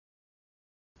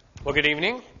Well, good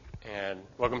evening, and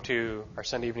welcome to our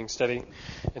Sunday evening study.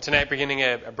 And tonight, beginning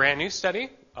a brand new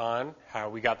study on how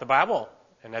we got the Bible.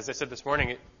 And as I said this morning,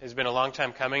 it has been a long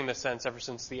time coming, in the sense ever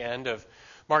since the end of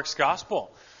Mark's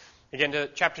Gospel. Again, to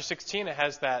chapter 16, it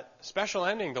has that special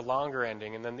ending, the longer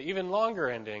ending, and then the even longer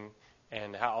ending,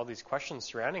 and how all these questions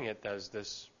surrounding it. Does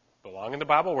this belong in the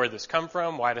Bible? Where did this come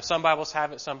from? Why do some Bibles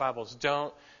have it, some Bibles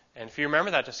don't? And if you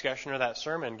remember that discussion or that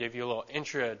sermon, gave you a little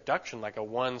introduction, like a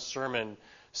one-sermon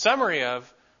summary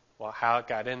of, well, how it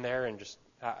got in there and just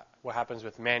what happens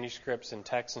with manuscripts and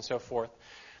texts and so forth.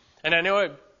 And I know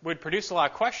it would produce a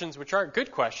lot of questions, which aren't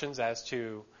good questions, as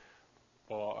to,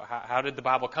 well, how did the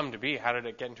Bible come to be? How did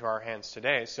it get into our hands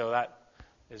today? So that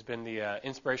has been the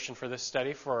inspiration for this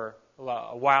study for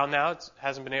a while now.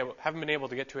 Haven't been able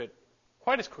to get to it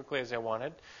quite as quickly as I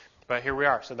wanted, but here we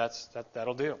are. So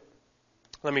that'll do.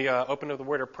 Let me open with a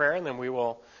word of prayer, and then we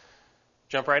will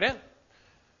jump right in.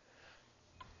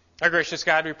 Our gracious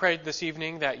God, we pray this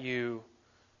evening that you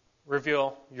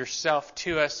reveal yourself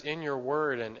to us in your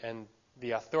word, and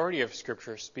the authority of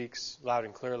Scripture speaks loud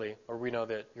and clearly, or we know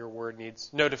that your word needs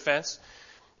no defense.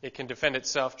 It can defend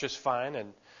itself just fine.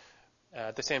 And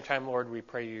at the same time, Lord, we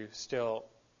pray you still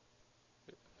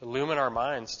illumine our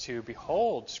minds to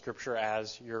behold Scripture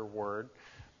as your word,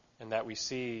 and that we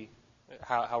see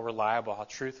how reliable, how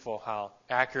truthful, how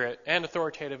accurate and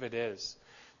authoritative it is.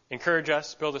 Encourage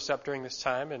us, build us up during this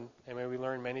time, and may we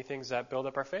learn many things that build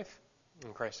up our faith.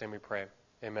 In Christ's name we pray.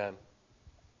 Amen.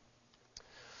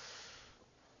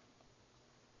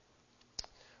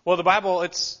 Well, the Bible,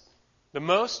 it's the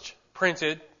most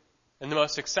printed and the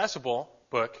most accessible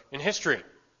book in history.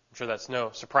 I'm sure that's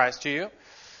no surprise to you.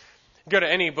 Go to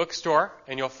any bookstore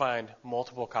and you'll find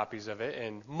multiple copies of it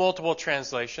in multiple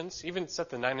translations. Even it's at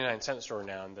the 99-cent store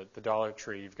now, in the Dollar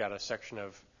Tree, you've got a section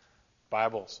of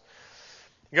Bibles.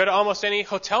 You go to almost any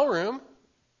hotel room,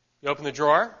 you open the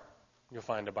drawer, you'll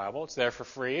find a Bible. It's there for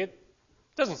free. It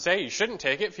doesn't say you shouldn't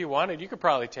take it. If you wanted, you could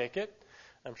probably take it.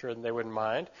 I'm sure they wouldn't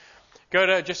mind. Go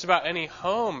to just about any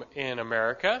home in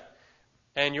America,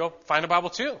 and you'll find a Bible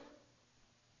too.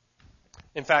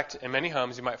 In fact, in many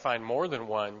homes, you might find more than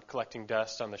one collecting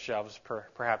dust on the shelves,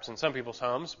 perhaps in some people's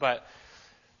homes. But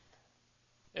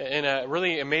in a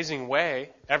really amazing way,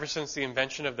 ever since the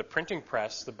invention of the printing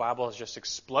press, the Bible has just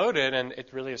exploded, and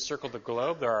it really has circled the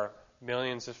globe. There are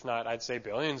millions, if not, I'd say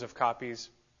billions of copies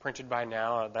printed by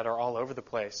now that are all over the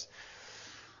place.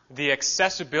 The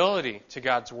accessibility to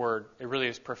God's Word, it really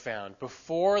is profound.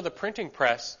 Before the printing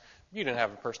press, you didn't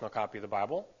have a personal copy of the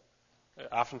Bible.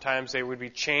 Oftentimes they would be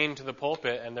chained to the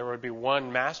pulpit, and there would be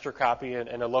one master copy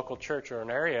in a local church or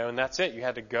an area, and that's it. You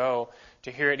had to go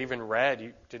to hear it even read.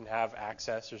 You didn't have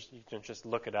access. You didn't just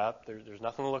look it up. There's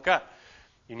nothing to look up.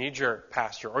 You need your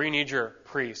pastor, or you need your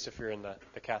priest if you're in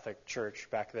the Catholic Church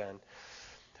back then.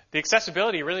 The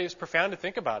accessibility really is profound to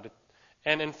think about it.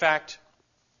 And in fact,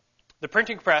 the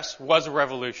printing press was a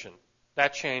revolution.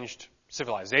 That changed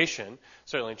civilization,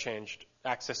 certainly changed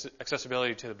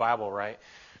accessibility to the Bible, right?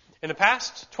 In the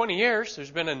past 20 years,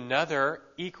 there's been another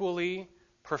equally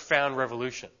profound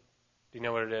revolution. Do you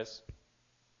know what it is?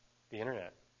 The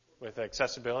Internet. With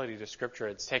accessibility to Scripture,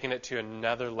 it's taken it to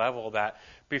another level that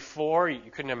before you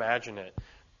couldn't imagine it.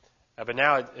 But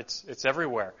now it's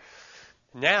everywhere.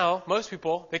 Now, most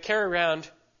people, they carry around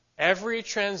every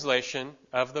translation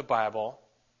of the Bible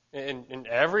in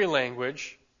every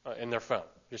language in their phone.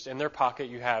 Just in their pocket,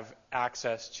 you have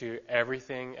access to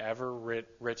everything ever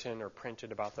written or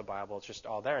printed about the Bible. It's just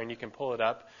all there, and you can pull it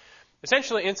up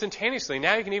essentially instantaneously.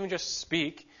 Now you can even just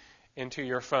speak into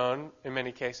your phone in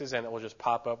many cases, and it will just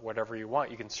pop up whatever you want.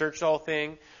 You can search the whole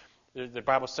thing. The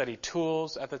Bible study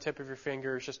tools at the tip of your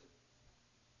fingers, just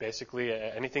basically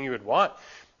anything you would want.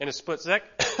 In a split second,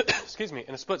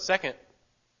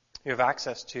 you have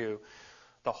access to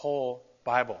the whole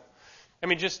Bible. I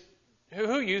mean, just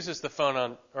who uses the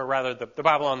phone the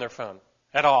Bible on their phone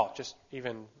at all? Just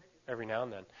even every now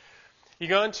and then. You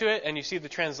go into it and you see the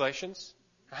translations.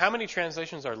 How many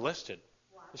translations are listed?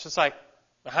 Wow. It's just like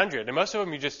 100. And most of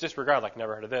them you just disregard, like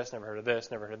never heard of this, never heard of this,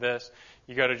 never heard of this.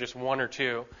 You go to just one or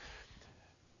two.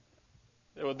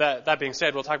 That being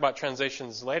said, we'll talk about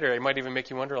translations later. It might even make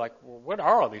you wonder, like, well, what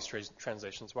are all these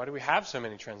translations? Why do we have so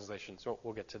many translations?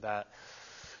 We'll get to that.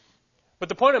 But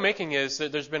the point I'm making is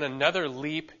that there's been another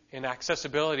leap in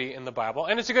accessibility in the Bible,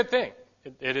 and it's a good thing.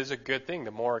 It is a good thing. The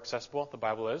more accessible the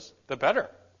Bible is, the better.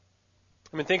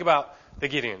 I mean, think about the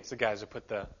Gideons, the guys who put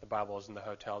the Bibles in the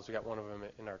hotels. We got one of them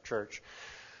in our church.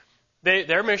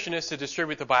 Their mission is to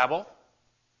distribute the Bible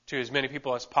to as many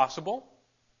people as possible,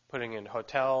 putting in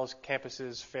hotels,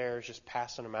 campuses, fairs, just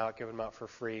passing them out, giving them out for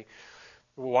free.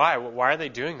 Why? Why are they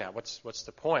doing that? What's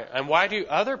the point? And why do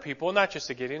other people, not just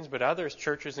the Gideons, but others,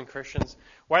 churches and Christians,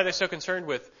 why are they so concerned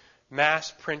with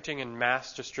mass printing and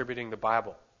mass distributing the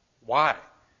Bible? Why?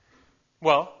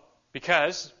 Well,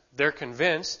 because they're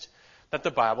convinced that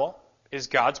the Bible is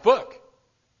God's book.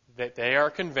 That they are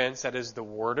convinced that is the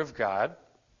Word of God.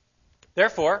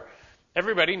 Therefore,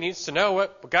 everybody needs to know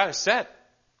what God has said.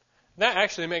 That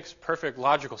actually makes perfect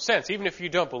logical sense. Even if you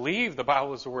don't believe the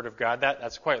Bible is the Word of God,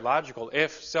 that's quite logical.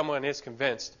 If someone is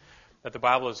convinced that the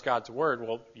Bible is God's Word,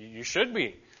 well, you should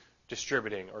be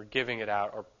distributing or giving it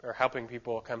out or helping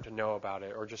people come to know about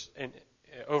it or just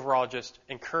overall just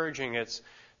encouraging its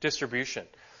distribution.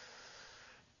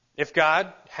 If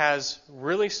God has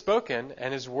really spoken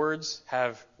and His words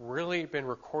have really been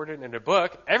recorded in a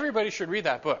book, everybody should read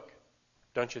that book.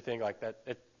 Don't you think like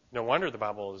that? No wonder the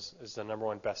Bible is the number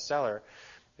one bestseller.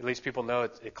 At least people know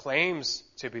it claims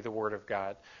to be the Word of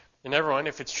God. And everyone,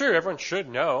 if it's true, everyone should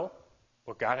know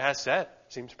what God has said.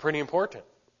 It seems pretty important.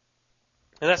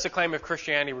 And that's the claim of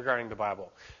Christianity regarding the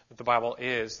Bible. That the Bible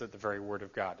is the very Word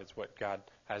of God. It's what God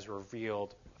has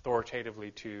revealed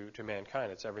authoritatively to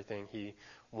mankind. It's everything He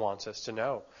wants us to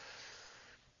know.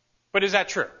 But is that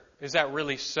true? Is that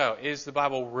really so? Is the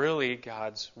Bible really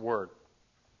God's Word?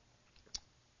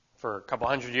 For a couple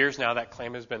hundred years now, that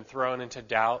claim has been thrown into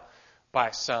doubt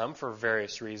by some for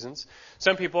various reasons.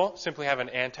 Some people simply have an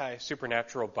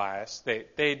anti-supernatural bias.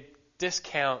 They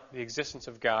discount the existence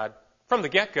of God from the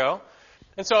get-go.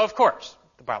 And so, of course,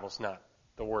 the Bible's not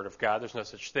the Word of God. There's no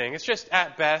such thing. It's just,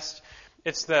 at best,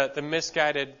 it's the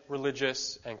misguided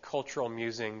religious and cultural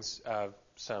musings of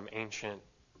some ancient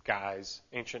guys,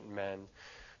 ancient men,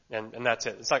 and that's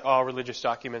it. It's like all religious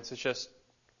documents. It's just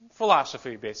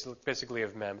philosophy, basically,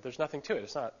 of men. But there's nothing to it.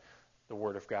 It's not the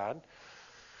Word of God.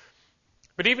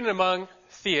 But even among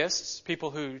theists, people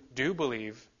who do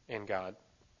believe in God,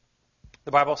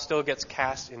 the Bible still gets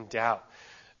cast in doubt.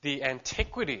 The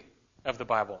antiquity of the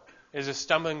Bible is a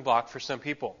stumbling block for some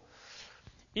people.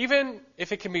 Even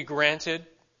if it can be granted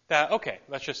that, okay,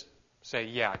 let's just say,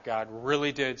 yeah, God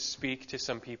really did speak to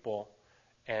some people,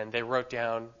 and they wrote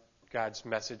down God's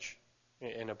message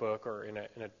in a book or in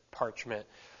a parchment.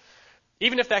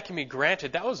 Even if that can be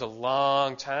granted, that was a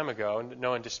long time ago, and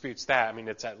no one disputes that. I mean,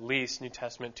 it's at least New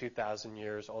Testament 2,000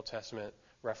 years, Old Testament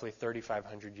roughly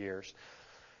 3,500 years.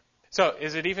 So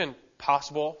is it even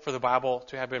possible for the Bible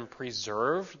to have been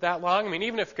preserved that long? I mean,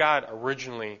 even if God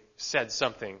originally said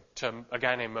something to a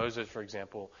guy named Moses, for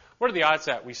example, what are the odds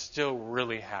that we still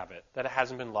really have it, that it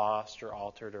hasn't been lost or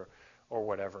altered or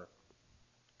whatever?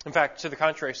 In fact, to the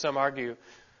contrary, some argue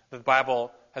that the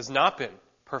Bible has not been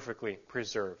perfectly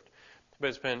preserved, but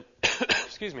it's been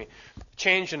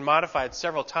changed and modified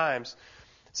several times,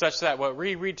 such that what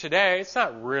we read today, it's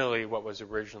not really what was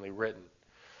originally written.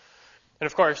 And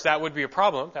of course, that would be a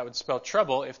problem. That would spell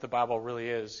trouble if the Bible really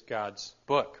is God's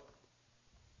book.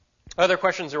 Other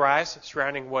questions arise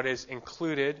surrounding what is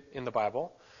included in the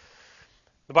Bible.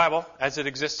 The Bible, as it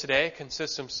exists today,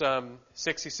 consists of some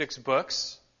 66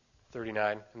 books,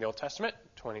 39 in the Old Testament,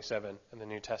 27 in the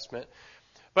New Testament.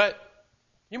 But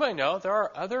you might know there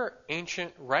are other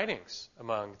ancient writings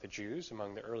among the Jews,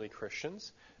 among the early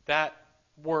Christians, that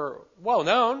were well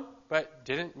known but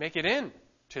didn't make it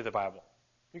into the Bible.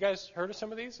 You guys heard of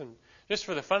some of these? And just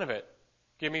for the fun of it,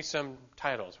 give me some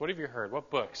titles. What have you heard?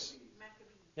 What books? Maccabees.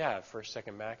 Yeah, 1st,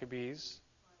 2nd Maccabees.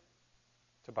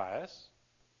 Tobias.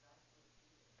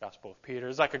 Gospel of Peter.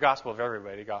 It's like a gospel of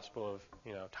everybody. Gospel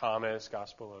of, Thomas.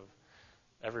 Gospel of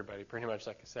everybody, pretty much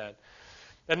like I said.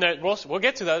 And then we'll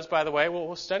get to those, by the way.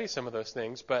 We'll study some of those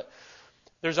things. But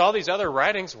there's all these other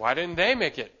writings. Why didn't they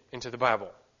make it into the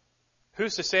Bible?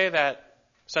 Who's to say that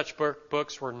such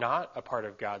books were not a part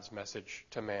of God's message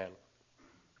to man?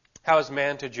 How is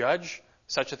man to judge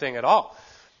such a thing at all?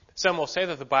 Some will say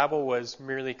that the Bible was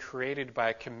merely created by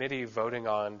a committee voting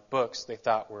on books they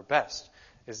thought were best.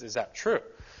 Is that true?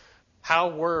 How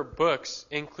were books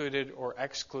included or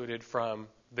excluded from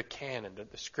the canon,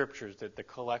 the scriptures, the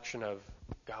collection of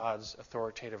God's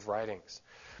authoritative writings?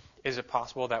 Is it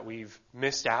possible that we've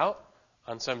missed out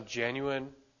on some genuine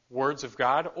words of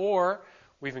God, or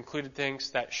we've included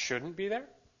things that shouldn't be there?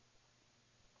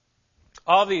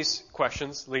 All these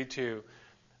questions lead to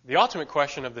the ultimate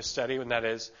question of this study, and that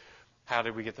is, how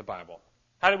did we get the Bible?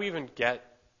 How did we even get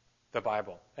the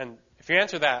Bible? And if you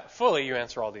answer that fully, you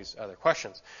answer all these other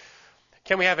questions.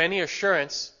 Can we have any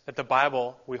assurance that the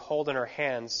Bible we hold in our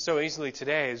hands so easily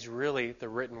today is really the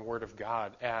written Word of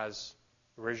God as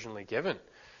originally given?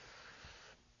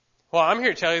 Well, I'm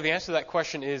here to tell you the answer to that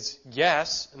question is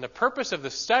yes, and the purpose of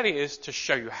the study is to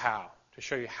show you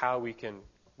how we can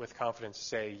with confidence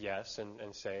say yes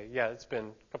and say, yeah, it's been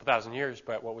a couple thousand years,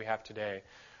 but what we have today,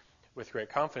 with great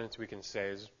confidence, we can say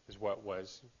is what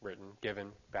was written,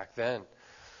 given back then.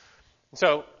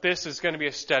 So this is going to be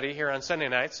a study here on Sunday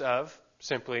nights of,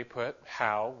 simply put,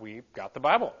 how we got the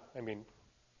Bible. I mean,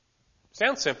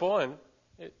 sounds simple, and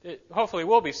it hopefully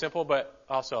will be simple, but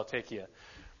also I'll take you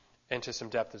into some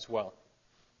depth as well.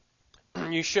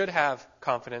 You should have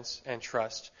confidence and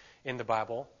trust in the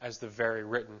Bible as the very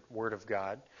written Word of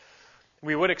God.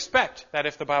 We would expect that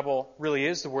if the Bible really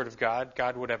is the Word of God,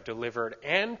 God would have delivered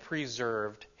and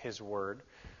preserved His Word.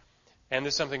 And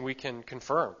this is something we can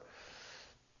confirm.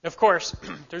 Of course,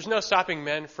 there's no stopping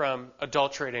men from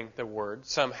adulterating the Word.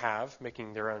 Some have,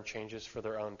 making their own changes for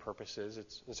their own purposes.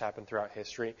 It's happened throughout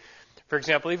history. For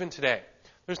example, even today,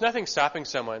 there's nothing stopping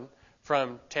someone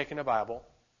from taking a Bible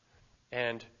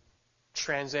and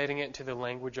translating it into the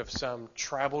language of some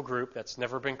tribal group that's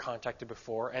never been contacted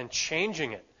before and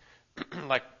changing it,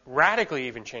 like radically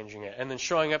even changing it, and then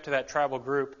showing up to that tribal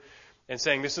group and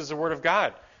saying, this is the Word of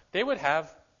God. They would have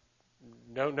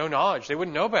no knowledge. They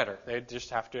wouldn't know better. They'd just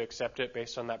have to accept it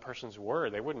based on that person's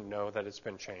word. They wouldn't know that it's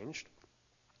been changed.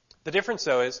 The difference,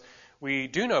 though, is we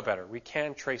do know better. We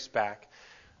can trace back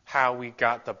how we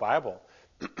got the Bible.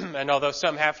 And although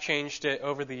some have changed it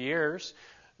over the years,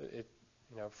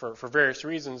 for various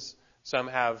reasons, some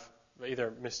have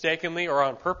either mistakenly or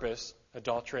on purpose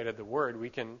adulterated the Word, we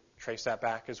can trace that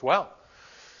back as well.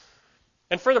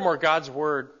 And furthermore, God's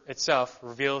Word itself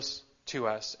reveals to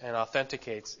us and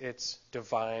authenticates its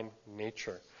divine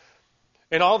nature.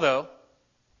 And although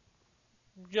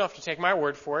you don't have to take my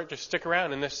word for it, just stick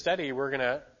around. In this study, we're going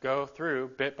to go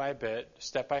through bit by bit,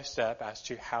 step by step, as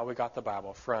to how we got the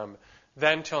Bible from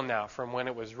then till now, from when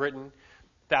it was written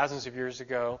thousands of years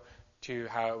ago to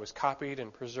how it was copied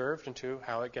and preserved and to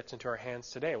how it gets into our hands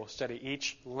today. We'll study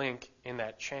each link in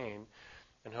that chain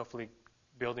and hopefully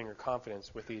building your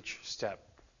confidence with each step.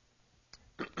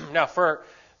 Now, for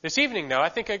this evening, though, I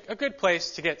think a good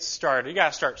place to get started, you got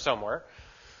to start somewhere,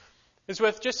 is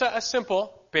with just a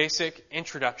simple, basic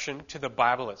introduction to the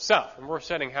Bible itself. And we're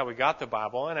studying how we got the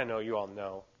Bible, and I know you all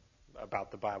know about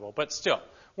the Bible, but still,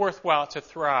 worthwhile to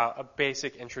throw out a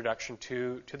basic introduction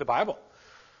to the Bible.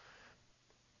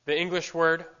 The English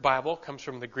word Bible comes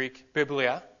from the Greek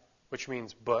biblia, which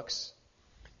means books.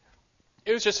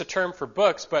 It was just a term for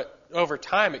books, but over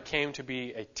time it came to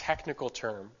be a technical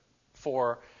term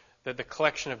for the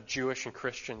collection of Jewish and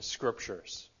Christian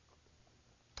scriptures.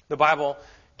 The Bible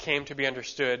came to be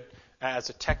understood as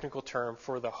a technical term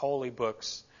for the holy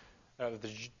books of the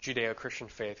Judeo-Christian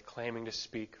faith claiming to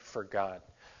speak for God.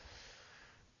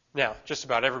 Now, just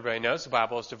about everybody knows the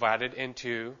Bible is divided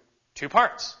into two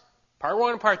parts. Part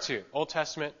 1 and Part 2, Old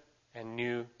Testament and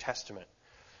New Testament.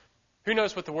 Who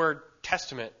knows what the word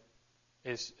testament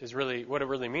is really, what it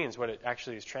really means, what it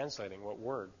actually is translating, what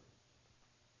word?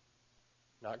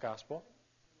 Not gospel.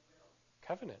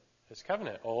 Covenant. It's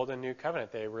covenant. Old and New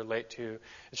Covenant. They relate to,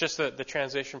 it's just the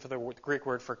translation for the Greek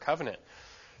word for covenant.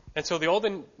 And so the Old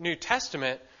and New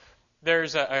Testament,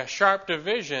 there's a sharp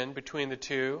division between the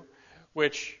two,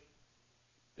 which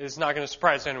is not going to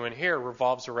surprise anyone here,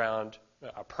 revolves around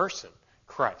a person,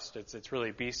 Christ. It's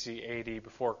really BC, AD,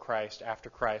 before Christ,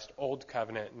 after Christ, Old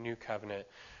Covenant, New Covenant.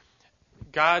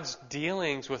 God's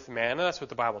dealings with man, and that's what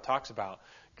the Bible talks about.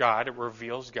 God, it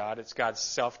reveals God. It's God's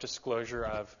self-disclosure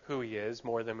of who He is,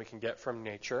 more than we can get from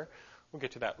nature. We'll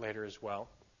get to that later as well.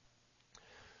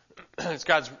 It's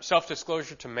God's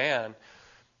self-disclosure to man,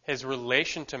 His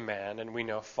relation to man, and we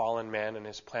know fallen man and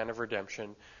His plan of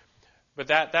redemption. But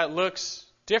that looks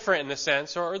different in the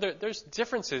sense, or there's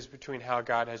differences between how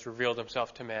God has revealed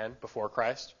Himself to man before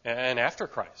Christ and after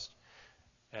Christ.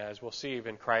 As we'll see,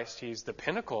 in Christ, He's the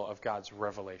pinnacle of God's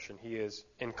revelation. He is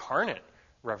incarnate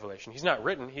revelation. He's not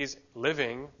written. He's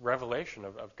living revelation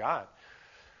of God.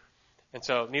 And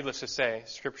so, needless to say,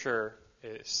 Scripture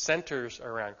centers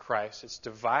around Christ. It's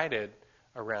divided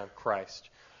around Christ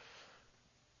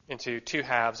into two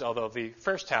halves, although the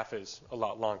first half is a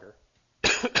lot longer.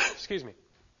 Excuse me.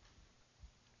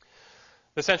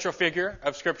 The central figure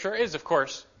of Scripture is, of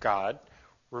course, God,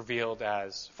 revealed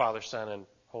as Father, Son, and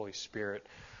Holy Spirit.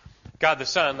 God the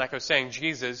Son, like I was saying,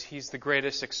 Jesus, He's the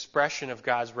greatest expression of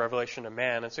God's revelation to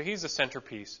man, and so He's the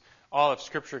centerpiece. All of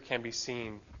Scripture can be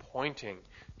seen pointing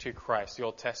to Christ. The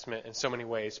Old Testament, in so many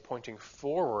ways, pointing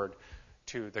forward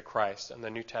to the Christ, and the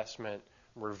New Testament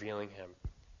revealing Him.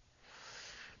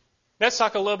 Let's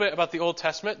talk a little bit about the Old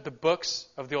Testament, the books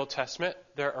of the Old Testament.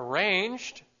 They're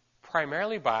arranged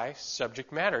primarily by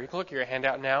subject matter. You can look at your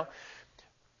handout now.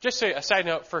 Just a side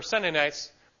note, for Sunday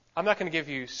nights, I'm not going to give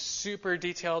you super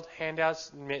detailed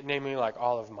handouts, namely like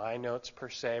all of my notes per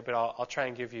se, but I'll try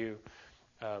and give you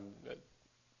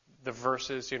the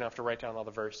verses, so you don't have to write down all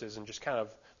the verses, and just kind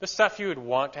of the stuff you would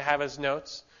want to have as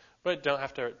notes, but don't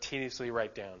have to tediously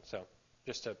write down. So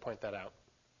just to point that out.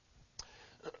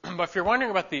 But if you're wondering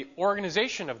about the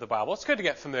organization of the Bible, it's good to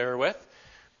get familiar with.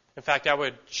 In fact, I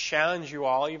would challenge you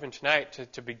all, even tonight,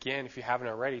 to begin, if you haven't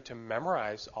already, to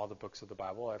memorize all the books of the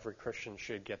Bible. Every Christian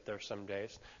should get there some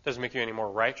days. It doesn't make you any more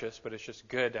righteous, but it's just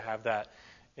good to have that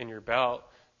in your belt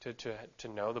to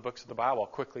know the books of the Bible,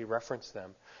 quickly reference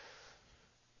them.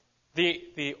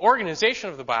 The organization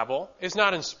of the Bible is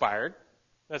not inspired.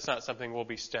 That's not something we'll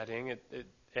be studying.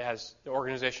 The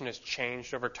organization has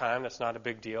changed over time. That's not a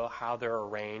big deal, how they're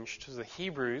arranged. So the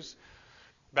Hebrews,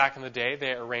 back in the day,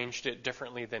 they arranged it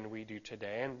differently than we do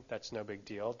today, and that's no big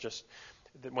deal. Just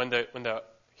when the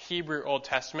Hebrew Old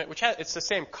Testament, it's the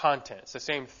same content, it's the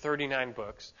same 39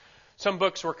 books. Some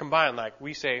books were combined, like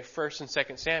we say 1st and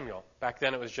 2nd Samuel. Back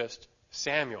then it was just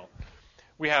Samuel.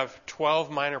 We have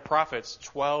 12 minor prophets,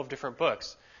 12 different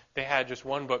books. They had just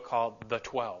one book called The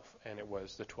 12, and it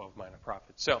was the 12 minor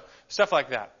prophets. So stuff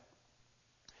like that.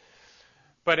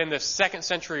 But in the 2nd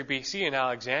century BC in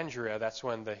Alexandria, that's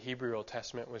when the Hebrew Old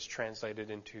Testament was translated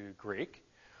into Greek.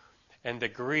 And the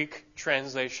Greek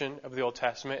translation of the Old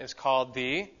Testament is called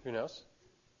the, who knows,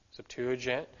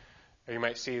 Septuagint. Or you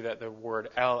might see that the word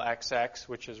LXX,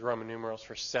 which is Roman numerals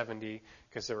for 70,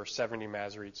 because there were 70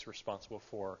 Masoretes responsible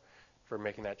for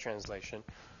making that translation.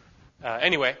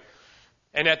 Anyway,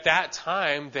 and at that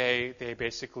time, they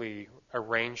basically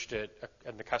arranged it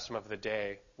in the custom of the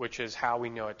day, which is how we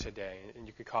know it today. And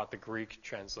you could call it the Greek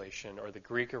translation or the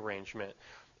Greek arrangement.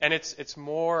 And it's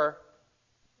more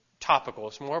topical.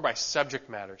 It's more by subject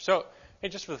matter. So, hey,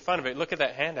 just for the fun of it, look at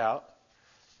that handout,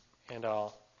 and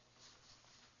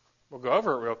we'll go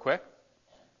over it real quick.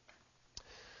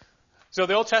 So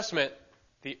the Old Testament,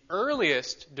 the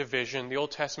earliest division, the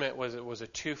Old Testament was a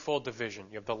twofold division.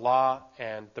 You have the law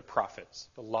and the prophets.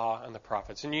 The law and the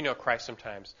prophets. And you know Christ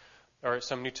sometimes, or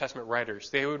some New Testament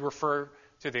writers, they would refer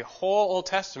to the whole Old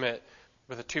Testament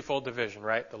with a twofold division,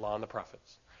 right? The law and the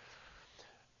prophets.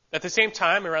 At the same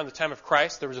time, around the time of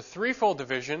Christ, there was a threefold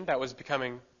division that was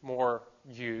becoming more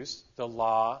used. The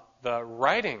law, the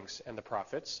writings, and the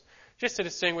prophets. Just to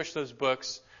distinguish those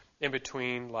books in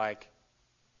between, like,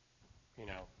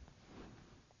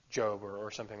 Job or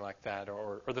something like that,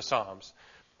 or the Psalms,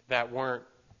 that weren't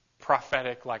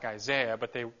prophetic like Isaiah,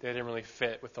 but they didn't really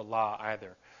fit with the law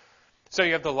either. So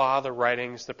you have the law, the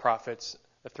writings, the prophets,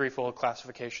 the threefold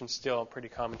classification, still pretty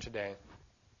common today.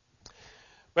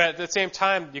 But at the same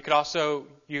time, you could also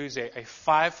use a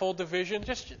fivefold division.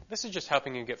 This is just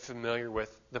helping you get familiar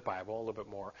with the Bible a little bit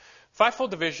more.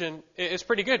 Fivefold division is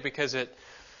pretty good because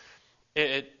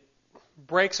it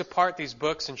breaks apart these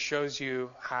books and shows you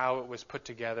how it was put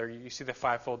together. You see the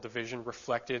fivefold division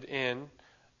reflected in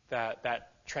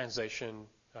that translation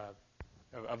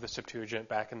of the Septuagint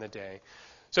back in the day.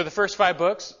 So the first 5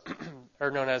 books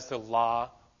are known as the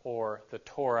Law or the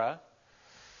Torah.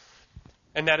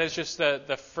 And that is just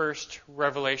the first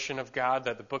revelation of God,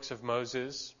 that the books of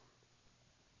Moses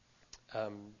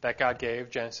that God gave,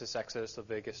 Genesis, Exodus,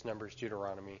 Leviticus, Numbers,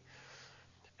 Deuteronomy.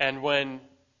 And when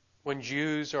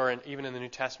Jews, or even in the New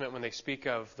Testament, when they speak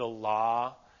of the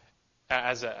law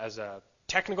as a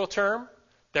technical term,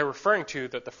 they're referring to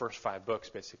the first 5 books,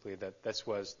 basically, that this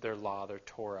was their law, their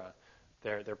Torah,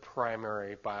 their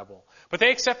primary Bible. But they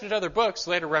accepted other books.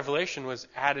 Later, Revelation was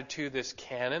added to this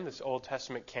canon, this Old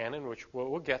Testament canon, which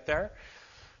we'll get there.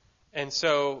 And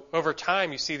so, over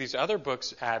time, you see these other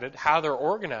books added, how they're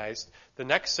organized. The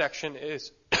next section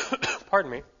is,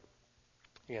 pardon me,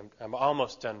 I'm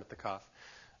almost done with the cough,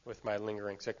 with my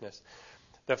lingering sickness.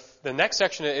 The next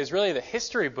section is really the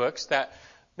history books that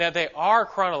they are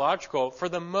chronological for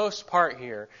the most part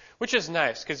here, which is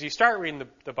nice because you start reading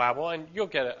the Bible and you'll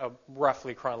get a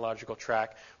roughly chronological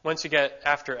track. Once you get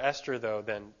after Esther, though,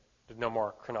 then no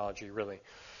more chronology, really.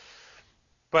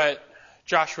 But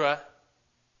Joshua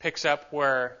picks up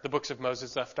where the books of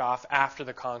Moses left off after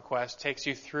the conquest, takes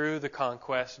you through the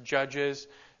conquest. Judges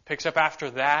picks up after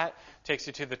that, takes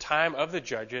you to the time of the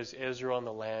judges, Israel and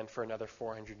the land for another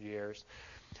 400 years.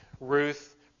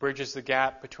 Ruth bridges the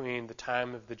gap between the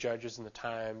time of the judges and the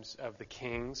times of the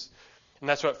kings. And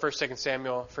that's what 1st, 2nd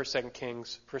Samuel, 1st, 2nd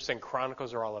Kings, 1st, 2nd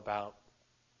Chronicles are all about.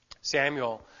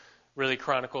 Samuel really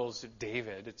chronicles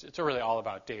David. It's really all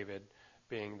about David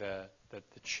being the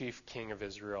chief king of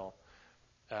Israel,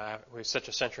 who is such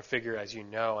a central figure, as you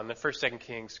know. And the 1st, 2nd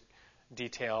Kings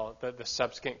detail the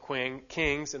subsequent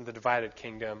kings and the divided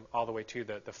kingdom all the way to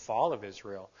the fall of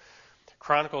Israel.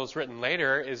 Chronicles, written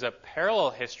later, is a parallel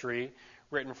history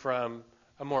written from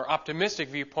a more optimistic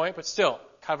viewpoint, but still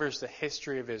covers the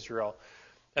history of Israel.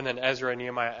 And then Ezra,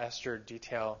 Nehemiah, Esther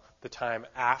detail the time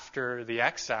after the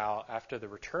exile, after the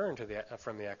return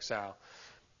from the exile,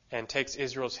 and takes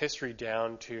Israel's history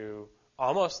down to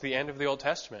almost the end of the Old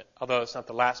Testament, although it's not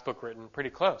the last book written, pretty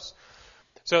close.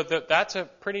 So that's a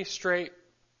pretty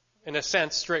in a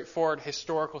sense, straightforward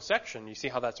historical section. You see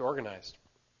how that's organized.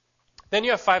 Then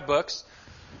you have 5 books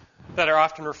that are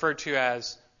often referred to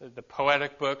as the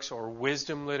poetic books or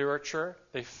wisdom literature.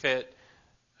 They fit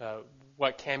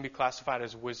what can be classified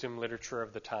as wisdom literature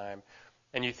of the time.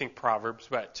 And you think Proverbs,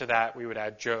 but to that we would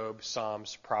add Job,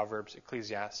 Psalms, Proverbs,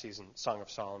 Ecclesiastes, and Song of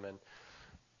Solomon.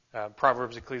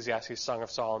 Proverbs, Ecclesiastes, Song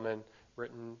of Solomon,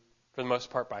 written for the most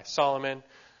part by Solomon.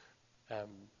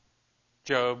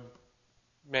 Job,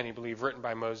 many believe written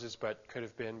by Moses, but could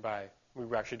have been we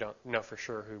actually don't know for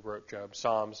sure who wrote Job.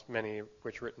 Psalms, many of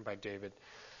which written by David.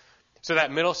 So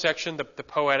that middle section, the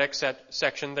poetic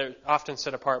section, they're often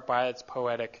set apart by its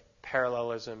poetic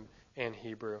parallelism in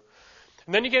Hebrew.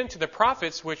 And then you get into the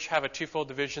prophets, which have a twofold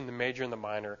division, the major and the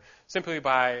minor, simply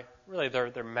by really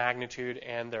their magnitude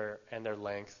and their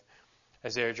length.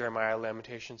 Isaiah, Jeremiah,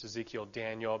 Lamentations, Ezekiel,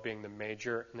 Daniel being the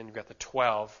major, and then you've got the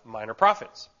 12 minor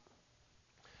prophets.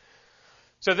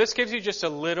 So this gives you just a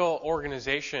little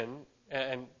organization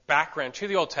and background to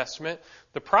the Old Testament.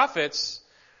 The prophets,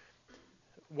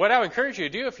 what I would encourage you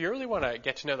to do if you really want to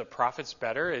get to know the prophets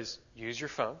better is use your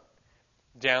phone.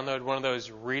 Download one of those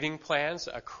reading plans,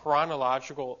 a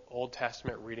chronological Old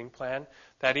Testament reading plan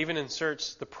that even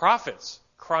inserts the prophets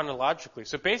chronologically.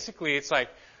 So basically it's like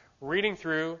reading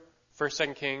through 1st,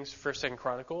 2nd Kings, 1st, 2nd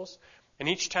Chronicles, and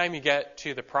each time you get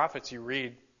to the prophets, you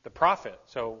read the prophet.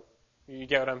 So you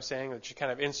get what I'm saying? That she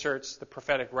kind of inserts the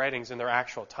prophetic writings in their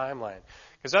actual timeline.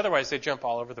 Because otherwise they jump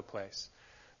all over the place.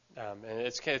 And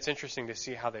it's interesting to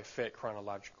see how they fit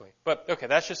chronologically. But, okay,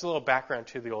 that's just a little background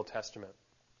to the Old Testament.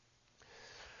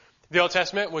 The Old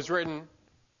Testament was written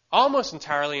almost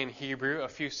entirely in Hebrew. A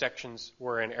few sections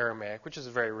were in Aramaic, which is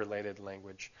a very related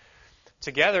language.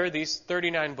 Together, these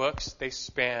 39 books, they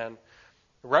span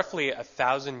roughly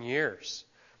 1,000 years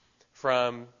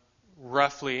from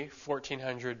roughly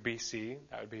 1400 BC,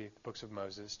 that would be the books of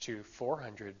Moses, to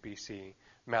 400 BC,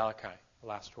 Malachi, the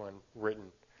last one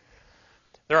written.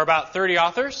 There are about 30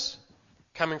 authors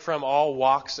coming from all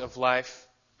walks of life,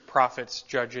 prophets,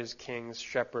 judges, kings,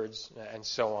 shepherds, and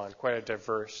so on. Quite a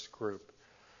diverse group.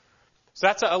 So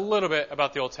that's a little bit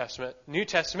about the Old Testament. New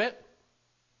Testament,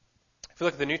 if you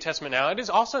look at the New Testament now, it is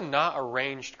also not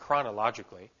arranged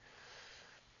chronologically.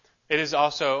 It is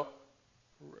also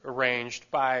arranged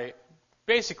by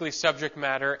basically subject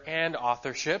matter and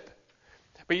authorship.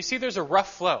 But you see there's a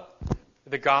rough flow.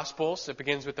 The Gospels, it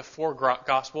begins with the 4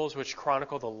 Gospels, which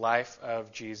chronicle the life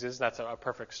of Jesus. That's a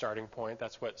perfect starting point.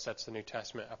 That's what sets the New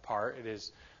Testament apart. It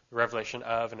is the revelation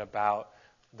of and about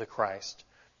the Christ.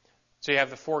 So you have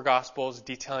the 4 Gospels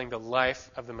detailing the life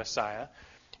of the Messiah.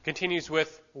 It continues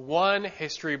with one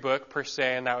history book per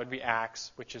se, and that would be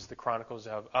Acts, which is the chronicles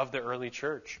of the early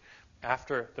church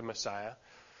after the Messiah.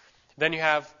 Then you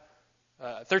have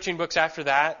 13 books after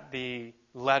that, the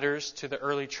letters to the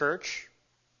early church,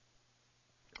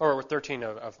 or 13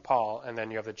 of Paul, and then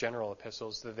you have the general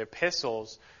epistles. The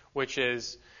epistles, which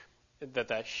is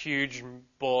that huge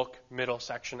bulk middle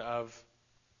section of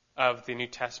the New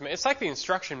Testament. It's like the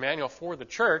instruction manual for the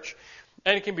church,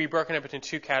 and it can be broken up into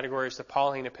 2 categories, the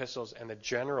Pauline epistles and the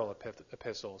general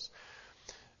epistles.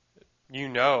 You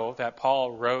know that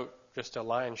Paul wrote just a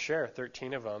lion's share,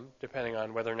 13 of them, depending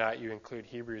on whether or not you include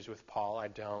Hebrews with Paul. I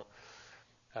don't.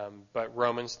 But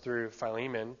Romans through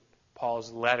Philemon,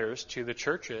 Paul's letters to the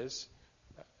churches,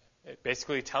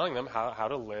 basically telling them how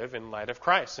to live in light of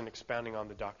Christ and expounding on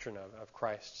the doctrine of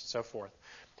Christ, and so forth.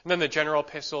 And then the general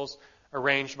epistles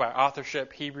arranged by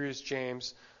authorship, Hebrews,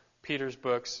 James, Peter's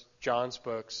books, John's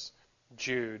books,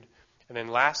 Jude. And then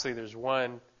lastly, there's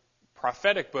one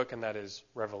prophetic book, and that is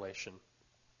Revelation.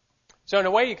 So in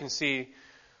a way, you can see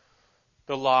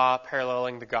the law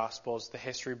paralleling the Gospels, the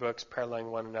history books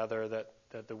paralleling one another,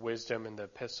 that the wisdom and the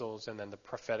epistles, and then the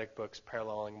prophetic books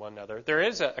paralleling one another. There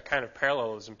is a kind of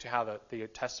parallelism to how the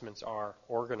Testaments are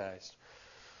organized.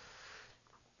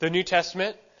 The New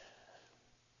Testament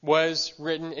was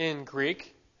written in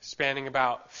Greek, spanning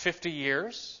about 50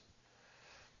 years,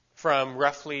 from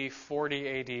roughly 40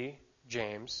 A.D.,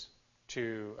 James,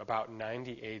 to about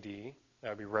 90 A.D., that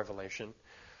would be Revelation.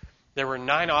 There were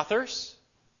 9 authors,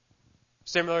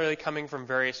 similarly coming from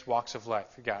various walks of life.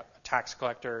 You've got a tax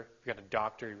collector, you've got a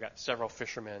doctor, you've got several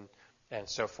fishermen, and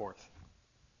so forth.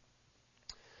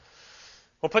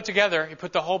 Well, you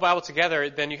put the whole Bible together,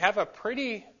 then you have a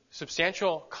pretty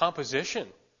substantial composition.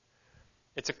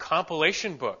 It's a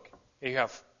compilation book. You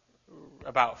have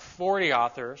about 40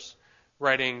 authors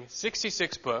writing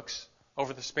 66 books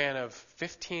over the span of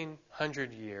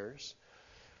 1,500 years.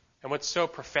 And what's so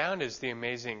profound is the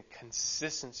amazing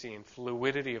consistency and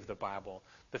fluidity of the Bible.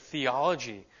 The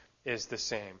theology is the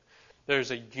same.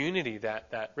 There's a unity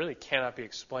that really cannot be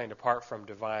explained apart from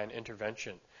divine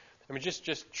intervention. I mean,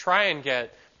 just try and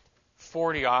get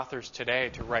 40 authors today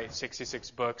to write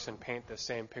 66 books and paint the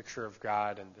same picture of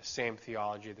God and the same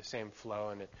theology, the same flow,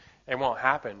 and it won't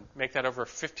happen. Make that over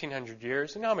 1,500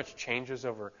 years, and how much changes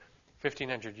over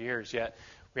 1,500 years, yet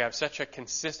we have such a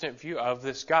consistent view of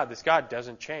this God. This God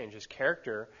doesn't change. His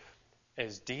character,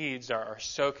 his deeds are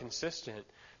so consistent.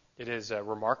 It is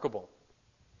remarkable.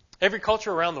 Every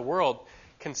culture around the world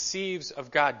conceives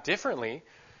of God differently,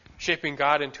 shaping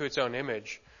God into its own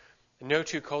image. No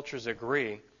two cultures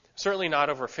agree, certainly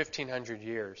not over 1,500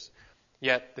 years.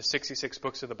 Yet the 66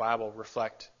 books of the Bible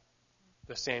reflect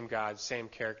the same God, same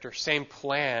character, same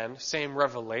plan, same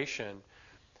revelation.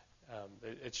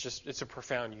 It's a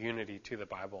profound unity to the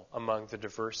Bible among the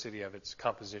diversity of its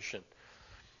composition.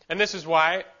 And this is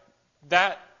why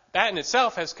that in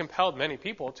itself has compelled many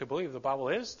people to believe the Bible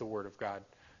is the Word of God.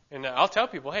 And I'll tell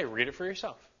people, hey, read it for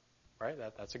yourself. Right?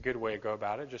 That's a good way to go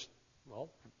about it.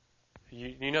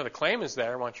 You know the claim is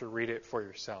there. I want you to read it for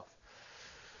yourself.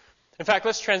 In fact,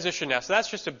 let's transition now. So that's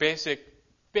just a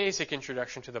basic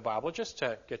introduction to the Bible, just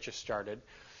to get you started.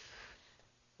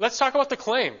 Let's talk about the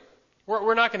claim.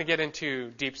 We're not going to get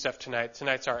into deep stuff tonight.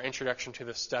 Tonight's our introduction to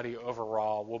the study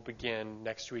overall. We'll begin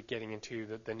next week getting into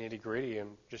the nitty-gritty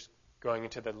and just going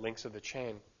into the links of the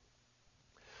chain.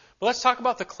 But let's talk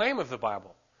about the claim of the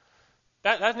Bible.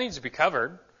 That needs to be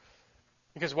covered.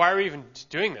 Because why are we even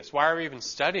doing this? Why are we even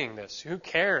studying this? Who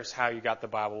cares how you got the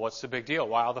Bible? What's the big deal?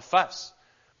 Why all the fuss?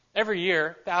 Every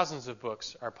year, thousands of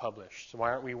books are published. So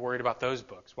why aren't we worried about those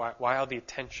books? Why all the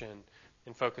attention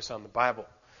and focus on the Bible?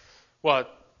 Well,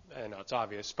 I know it's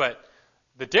obvious, but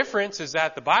the difference is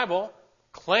that the Bible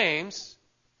claims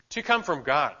to come from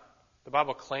God. The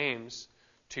Bible claims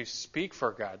to speak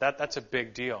for God. That's a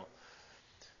big deal.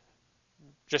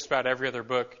 Just about every other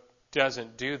book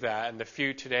doesn't do that, and the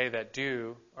few today that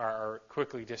do are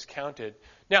quickly discounted.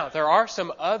 Now, there are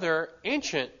some other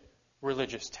ancient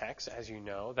religious texts, as you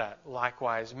know, that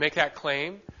likewise make that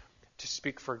claim to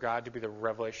speak for God, to be the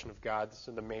revelation of God.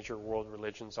 So the major world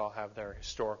religions all have their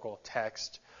historical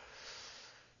text.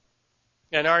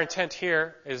 And our intent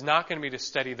here is not going to be to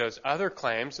study those other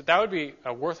claims. That would be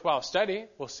a worthwhile study.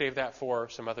 We'll save that for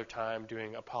some other time,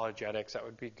 doing apologetics. That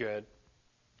would be good.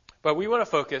 But we want to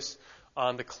focus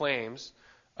on the claims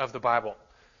of the Bible,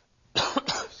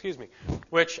 excuse me,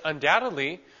 which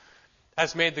undoubtedly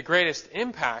has made the greatest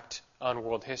impact on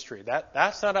world history.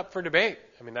 That's not up for debate.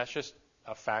 I mean, that's just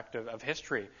a fact of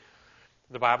history.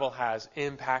 The Bible has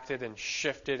impacted and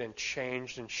shifted and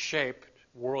changed and shaped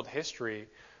world history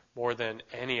more than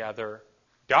any other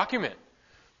document,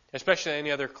 especially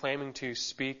any other claiming to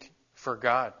speak for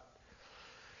God.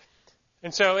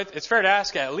 And so it's fair to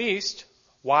ask, at least,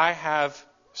 why have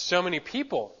so many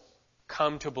people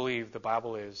come to believe the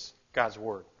Bible is God's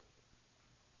Word?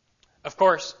 Of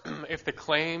course, if the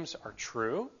claims are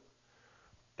true,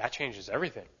 that changes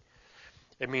everything.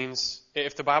 It means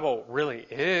if the Bible really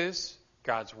is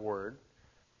God's Word,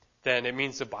 then it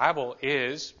means the Bible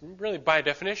is, really by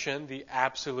definition, the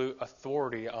absolute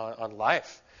authority on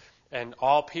life. And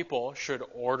all people should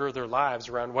order their lives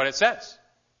around what it says.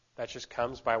 That just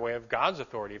comes by way of God's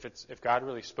authority. If God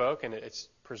really spoke and it's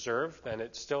preserved, then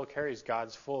it still carries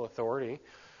God's full authority.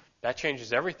 That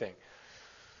changes everything.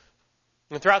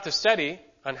 And throughout the study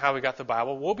on how we got the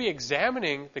Bible, we'll be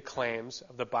examining the claims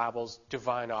of the Bible's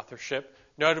divine authorship,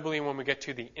 notably when we get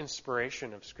to the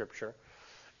inspiration of Scripture.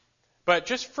 But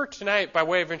just for tonight, by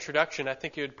way of introduction, I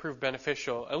think it would prove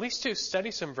beneficial, at least to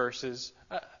study some verses,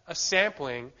 a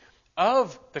sampling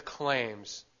of the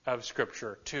claims of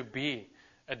Scripture to be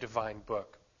a divine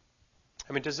book.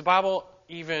 I mean, does the Bible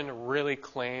even really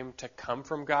claim to come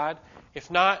from God? If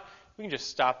not, we can just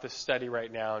stop this study right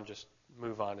now and just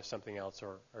move on to something else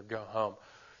or go home.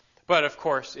 But of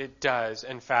course, it does,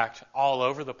 in fact, all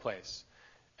over the place.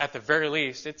 At the very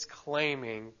least, it's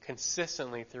claiming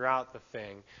consistently throughout the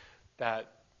thing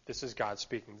that this is God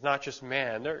speaking. It's not just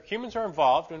man. Humans are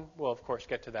involved, and we'll, of course,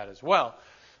 get to that as well.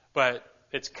 But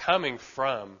it's coming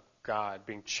from God,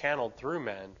 being channeled through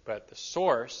men, but the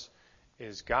source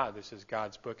is God. This is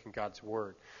God's book and God's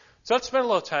Word. So let's spend a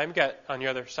little time. Get on the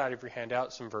other side of your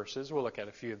handout some verses. We'll look at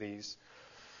a few of these.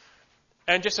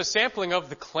 And just a sampling of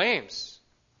the claims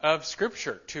of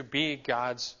Scripture to be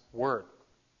God's Word.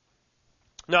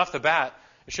 Now, off the bat,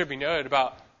 it should be noted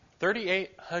about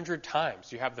 3,800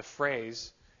 times you have the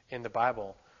phrase in the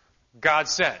Bible, God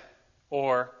said,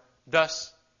 or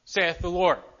thus saith the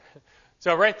Lord.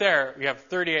 So right there, you have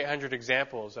 3,800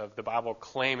 examples of the Bible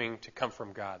claiming to come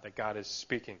from God, that God is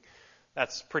speaking.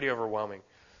 That's pretty overwhelming.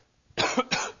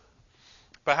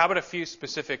 But how about a few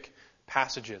specific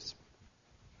passages?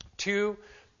 2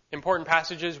 important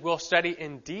passages we'll study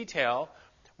in detail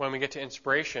when we get to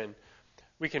inspiration.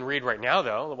 We can read right now,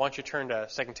 though. Why don't you turn to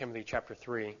 2 Timothy chapter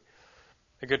 3.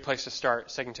 A good place to start,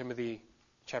 2 Timothy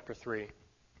chapter 3.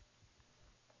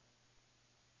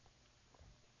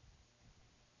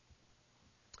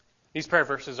 These prayer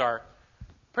verses are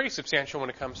pretty substantial when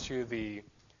it comes to the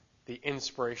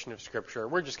inspiration of Scripture.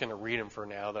 We're just going to read them for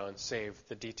now, though, and save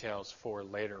the details for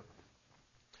later.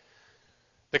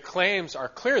 The claims are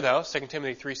clear, though. 2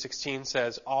 Timothy 3:16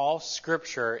 says, all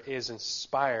Scripture is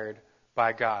inspired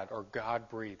by God, or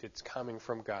God-breathed. It's coming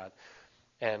from God,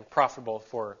 and profitable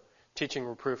for teaching,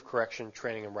 reproof, correction,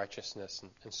 training in righteousness,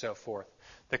 and so forth.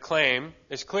 The claim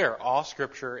is clear. All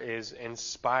Scripture is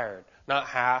inspired. Not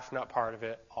half, not part of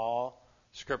it. All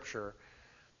Scripture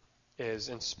is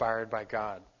inspired by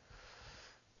God.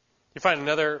 You find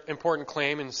another important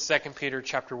claim in 2 Peter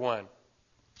chapter 1.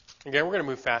 Again, we're going to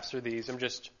move fast through these. I'm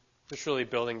just really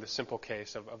building the simple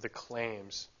case of the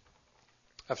claims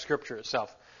of Scripture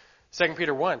itself. 2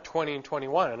 Peter 1, 20 and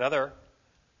 21, another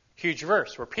huge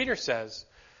verse where Peter says,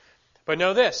 but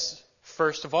know this,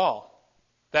 first of all,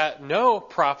 that no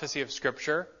prophecy of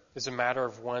Scripture is a matter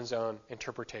of one's own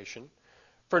interpretation.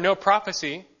 For no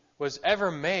prophecy was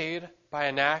ever made by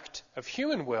an act of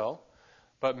human will,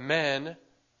 but men,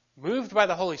 moved by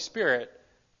the Holy Spirit,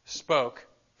 spoke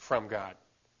from God.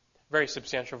 Very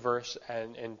substantial verse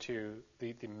and into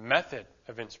the method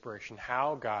of inspiration,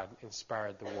 how God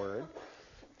inspired the Word.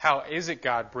 How is it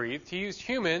God breathed? He used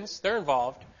humans, they're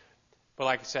involved, but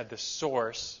like I said, the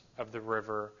source of the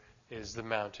river is the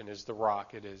mountain, is the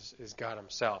rock, it is God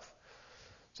Himself.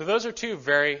 So those are 2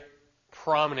 very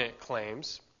prominent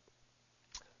claims.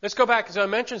 Let's go back, so it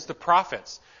mentions the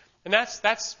prophets. And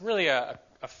that's really a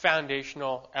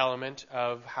foundational element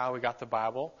of how we got the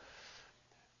Bible.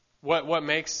 What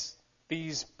makes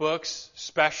these books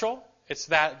special? It's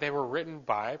that they were written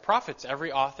by prophets.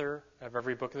 Every author of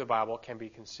every book of the Bible can be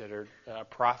considered a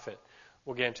prophet.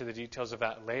 We'll get into the details of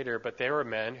that later, but they were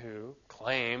men who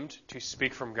claimed to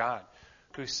speak from God,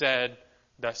 who said,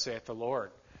 thus saith the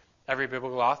Lord. Every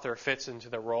biblical author fits into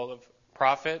the role of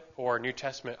prophet or New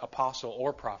Testament apostle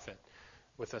or prophet,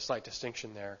 with a slight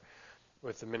distinction there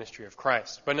with the ministry of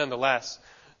Christ. But nonetheless,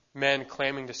 men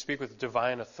claiming to speak with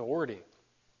divine authority.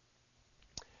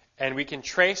 And we can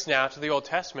trace now to the Old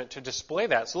Testament to display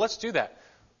that. So let's do that.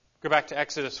 Go back to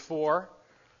Exodus 4.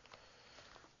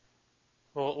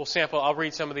 We'll sample. I'll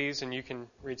read some of these, and you can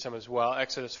read some as well.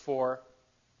 Exodus 4.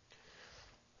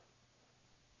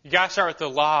 You got to start with the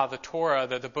law, the Torah,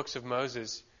 the books of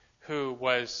Moses, who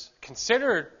was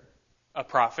considered a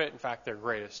prophet, in fact, their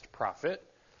greatest prophet,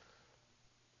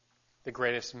 the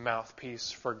greatest mouthpiece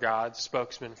for God,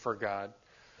 spokesman for God.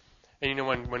 And you know,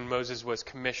 when Moses was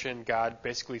commissioned, God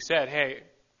basically said, hey,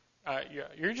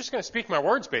 you're just going to speak my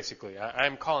words, basically.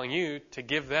 I'm calling you to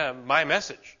give them my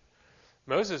message.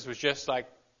 Moses was just like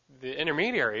the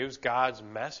intermediary. It was God's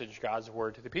message, God's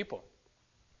word to the people.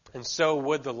 And so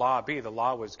would the law be. The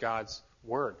law was God's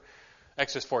word.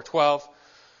 Exodus 4:12,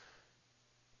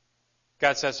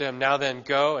 God says to him, now then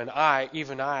go, and I,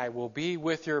 even I, will be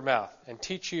with your mouth and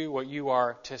teach you what you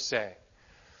are to say.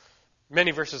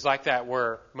 Many verses like that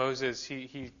where Moses,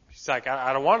 he's like,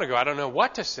 I don't want to go. I don't know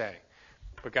what to say.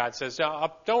 But God says,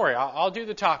 no, don't worry, I'll do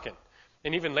the talking.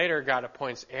 And even later, God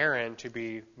appoints Aaron to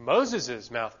be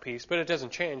Moses' mouthpiece, but it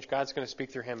doesn't change. God's going to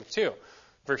speak through him too.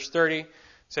 Verse 30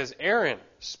 says, Aaron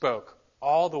spoke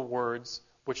all the words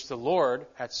which the Lord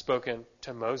had spoken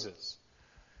to Moses.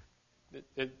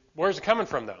 Where's it coming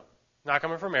from, though? Not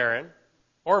coming from Aaron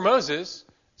or Moses.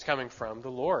 It's coming from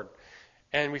the Lord.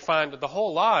 And we find that the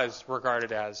whole law is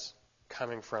regarded as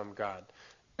coming from God.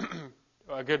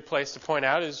 A good place to point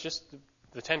out is just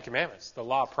the Ten Commandments, the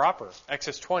law proper.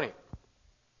 Exodus 20.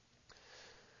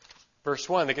 Verse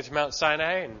 1, they get to Mount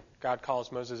Sinai, and God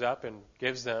calls Moses up and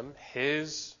gives them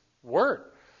His word.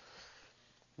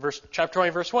 Chapter 20,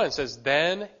 verse 1 says,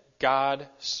 then God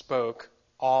spoke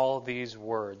all these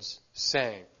words,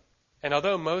 saying. And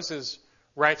although Moses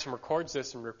writes and records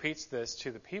this and repeats this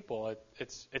to the people,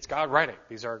 it's God writing.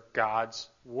 These are God's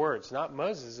words, not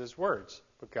Moses' words,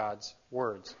 but God's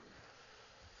words.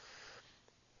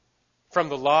 From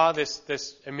the law,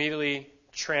 this immediately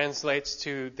translates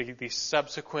to the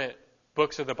subsequent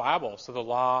books of the Bible. So the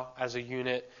law as a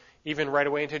unit, even right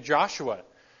away into Joshua.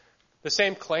 the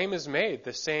same claim is made,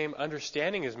 the same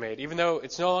understanding is made, even though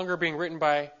it's no longer being written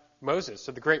by Moses.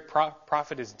 So the great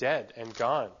prophet is dead and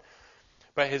gone.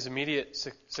 But his immediate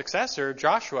successor,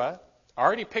 Joshua,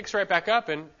 already picks right back up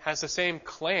and has the same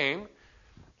claim.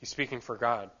 He's speaking for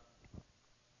God.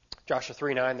 Joshua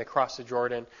 3:9, they crossed the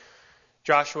Jordan.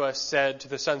 Joshua said to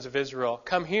the sons of Israel,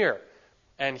 "Come here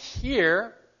and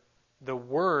hear the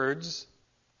words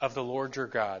of the Lord your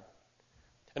God."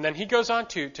 And then he goes on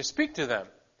to speak to them.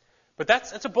 But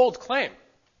that's a bold claim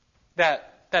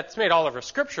that's made all over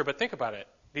Scripture. But think about it.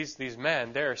 These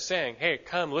men, they're saying, "Hey,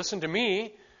 come, listen to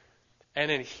me." And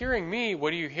in hearing me,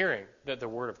 what are you hearing? The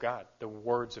Word of God, the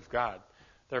words of God.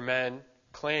 They're men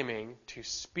claiming to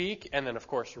speak and then, of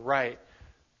course, write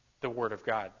the Word of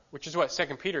God, which is what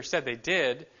 2 Peter said they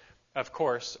did, of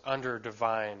course, under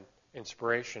divine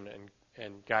inspiration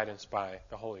and guidance by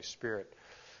the Holy Spirit.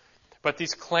 But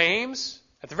these claims,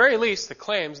 at the very least, the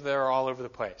claims, they're all over the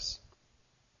place.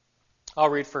 I'll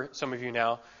read for some of you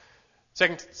now.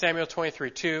 2 Samuel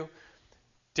 23:2,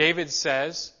 David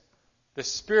says, "The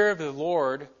Spirit of the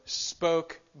Lord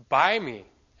spoke by me,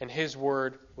 and His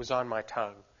word was on my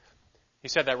tongue." He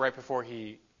said that right before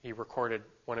he recorded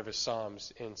one of his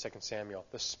Psalms in 2 Samuel.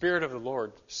 The Spirit of the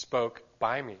Lord spoke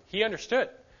by me. He understood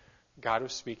God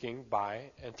was speaking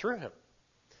by and through him.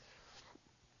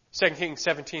 2 Kings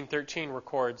 17:13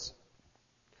 records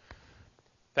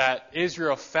that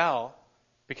Israel fell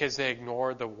because they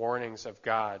ignored the warnings of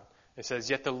God. It says,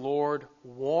 "Yet the Lord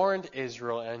warned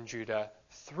Israel and Judah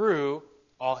through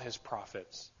all his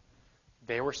prophets."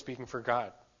 They were speaking for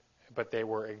God, but they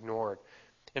were ignored.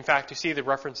 In fact, you see the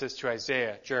references to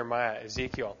Isaiah, Jeremiah,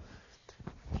 Ezekiel.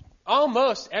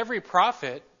 Almost every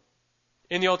prophet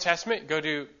in the Old Testament, go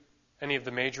to any of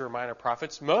the major or minor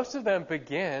prophets, most of them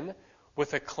begin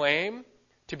with a claim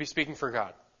to be speaking for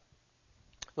God.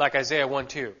 Like Isaiah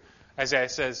 1:2. Isaiah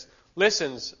says,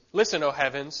 Listen, O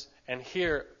heavens, and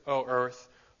hear, O earth,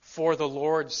 for the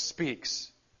Lord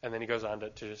speaks. And then he goes on to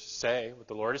just say what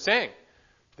the Lord is saying.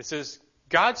 This is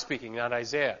God speaking, not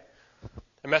Isaiah.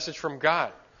 A message from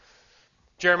God.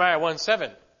 Jeremiah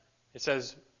 1:7. It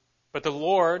says, "But the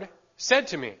Lord said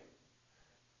to me,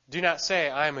 do not say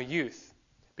I am a youth,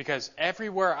 because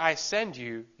everywhere I send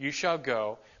you, you shall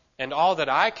go, and all that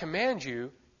I command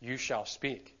you, you shall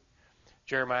speak."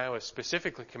 Jeremiah was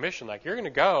specifically commissioned, like, you're going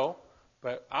to go,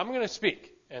 but I'm going to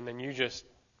speak. And then you just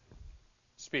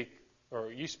speak,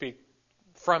 or you speak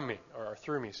from me, or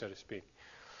through me, so to speak.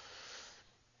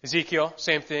 Ezekiel,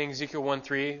 same thing, Ezekiel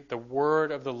 1:3, the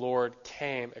word of the Lord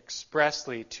came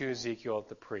expressly to Ezekiel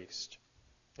the priest.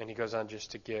 And he goes on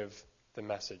just to give the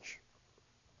message.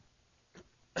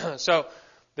 So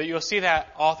that you'll see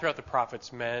that all throughout the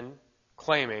prophets, men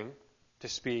claiming to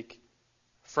speak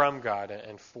from God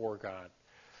and for God.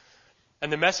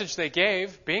 And the message they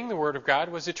gave, being the word of God,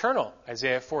 was eternal.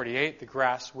 Isaiah 48, the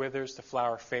grass withers, the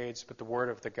flower fades, but the word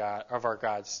of our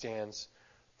God stands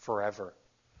forever.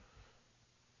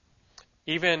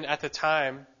 Even at the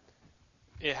time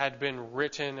it had been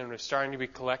written and was starting to be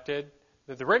collected,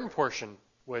 that the written portion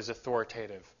was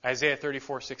authoritative. Isaiah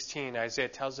 34:16, Isaiah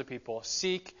tells the people,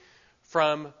 "Seek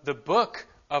from the book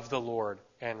of the Lord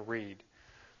and read."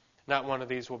 Not one of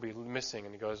these will be missing,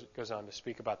 and he goes on to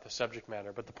speak about the subject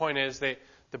matter. But the point is, the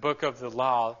book of the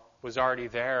law was already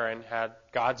there and had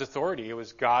God's authority. It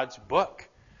was God's book.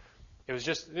 It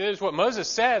was what Moses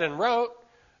said and wrote,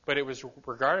 but it was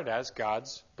regarded as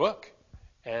God's book.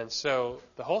 And so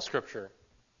the whole Scripture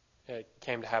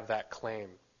came to have that claim.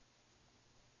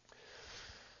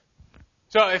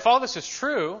 So if all this is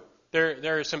true,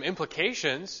 there are some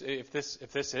implications. If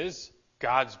this is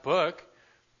God's book,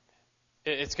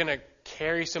 it's going to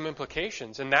carry some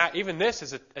implications. And that even this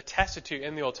is attested to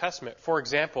in the Old Testament. For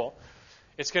example,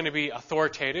 it's going to be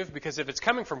authoritative because if it's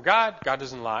coming from God, God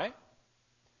doesn't lie.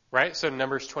 Right? So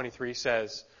Numbers 23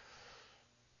 says,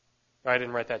 I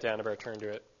didn't write that down, I better turn to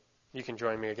it. You can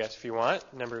join me, I guess, if you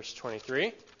want. Numbers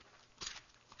 23.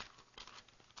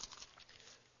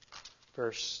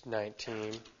 Verse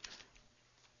 19.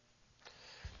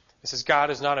 It says, "God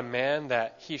is not a man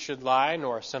that he should lie,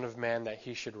 nor a son of man that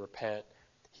he should repent.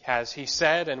 Has he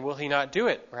said, and will he not do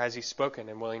it? Or has he spoken,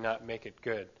 and will he not make it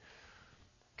good?"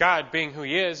 God, being who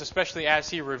he is, especially as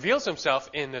he reveals himself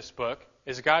in this book,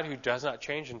 is a God who does not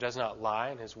change and does not lie,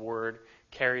 and his word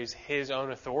carries his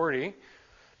own authority.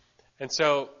 And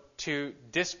so to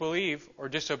disbelieve or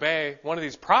disobey one of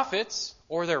these prophets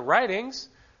or their writings,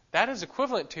 that is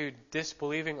equivalent to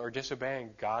disbelieving or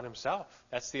disobeying God himself.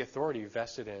 That's the authority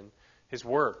vested in his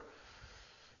word.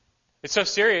 It's so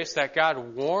serious that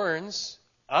God warns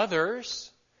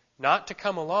others not to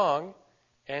come along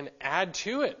and add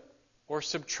to it or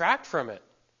subtract from it.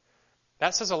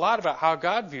 That says a lot about how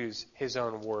God views his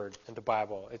own word in the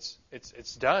Bible.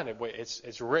 It's done.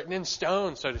 It's written in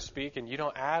stone, so to speak, and you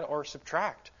don't add or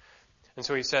subtract. And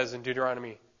so he says in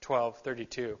Deuteronomy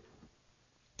 12:32,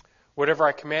 whatever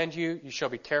I command you, you shall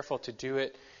be careful to do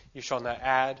it. You shall not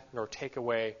add nor take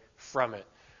away from it.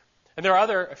 And there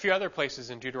are a few other places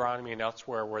in Deuteronomy and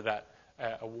elsewhere where that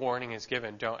a warning is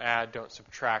given. Don't add, don't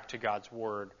subtract to God's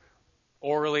word,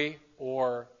 orally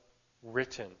or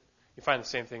written. You find the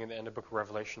same thing in the end of the book of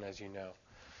Revelation, as you know.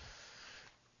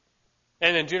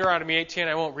 And in Deuteronomy 18,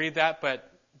 I won't read that,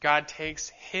 but God takes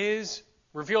his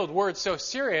revealed word so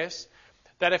serious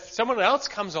that if someone else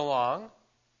comes along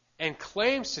and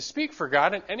claims to speak for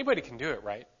God, and anybody can do it,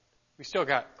 right? We still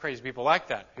got crazy people like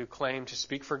that who claim to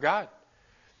speak for God.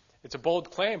 It's a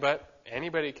bold claim, but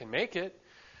anybody can make it.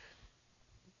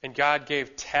 And God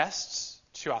gave tests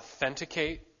to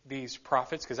authenticate these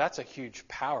prophets, because that's a huge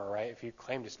power, right? If you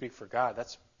claim to speak for God,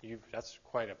 that's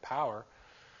quite a power.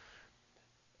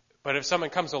 But if someone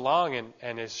comes along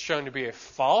and is shown to be a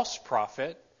false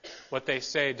prophet, what they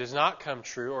say does not come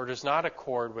true or does not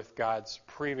accord with God's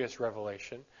previous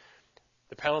revelation,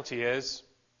 the penalty is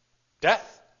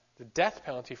death. The death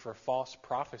penalty for false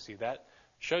prophecy. That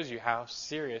shows you how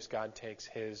serious God takes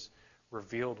his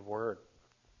revealed word.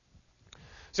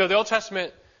 So the Old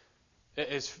Testament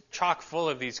is chock full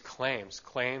of these claims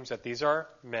that these are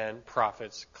men,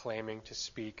 prophets, claiming to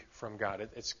speak from God.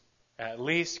 It's at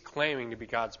least claiming to be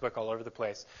God's book all over the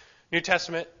place. New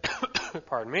Testament,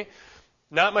 pardon me,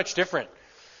 not much different.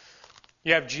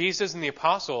 You have Jesus and the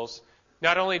apostles.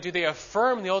 Not only do they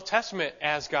affirm the Old Testament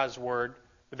as God's word,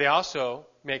 but they also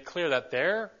make clear that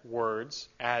their words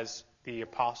as the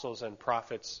apostles and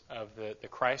prophets of the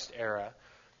Christ era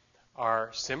are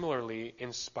similarly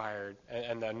inspired,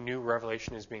 and the new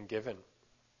revelation is being given.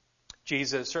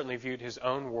 Jesus certainly viewed his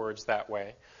own words that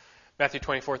way. Matthew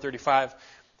 24:35,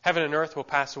 heaven and earth will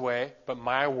pass away, but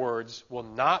my words will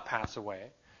not pass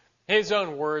away. His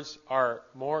own words are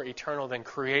more eternal than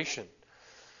creation.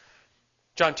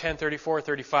 John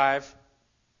 10:34-35,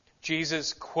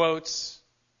 Jesus quotes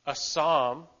a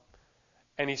psalm,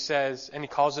 and he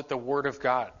calls it the Word of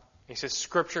God. He says,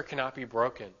 Scripture cannot be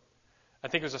broken. I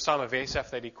think it was a Psalm of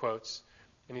Asaph that he quotes,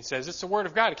 and he says, it's the Word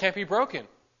of God, it can't be broken.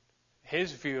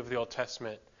 His view of the Old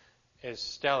Testament is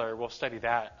stellar. We'll study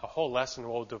that. A whole lesson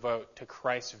we'll devote to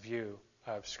Christ's view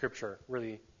of Scripture.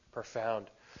 Really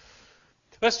profound.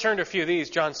 Let's turn to a few of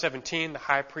these. John 17, the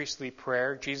high priestly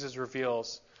prayer. Jesus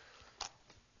reveals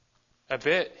a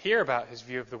bit here about his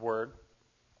view of the Word.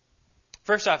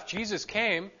 First off, Jesus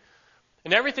came,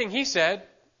 and everything he said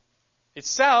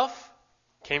itself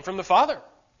came from the Father.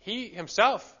 He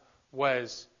himself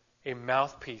was a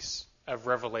mouthpiece of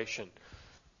revelation.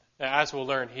 As we'll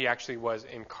learn, he actually was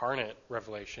incarnate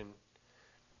revelation.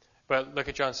 But look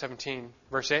at John 17,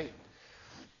 verse 8.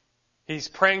 He's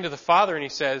praying to the Father, and he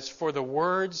says, for the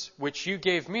words which you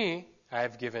gave me, I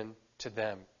have given to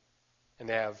them. And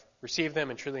they have received them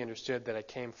and truly understood that I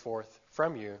came forth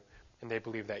from you, and they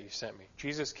believe that you sent me.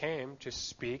 Jesus came to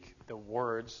speak the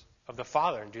words of the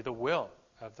Father and do the will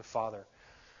of the Father.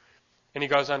 And he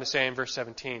goes on to say in verse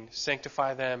 17,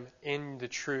 sanctify them in the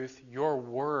truth. Your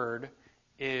word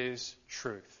is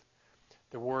truth.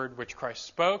 The word which Christ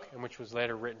spoke and which was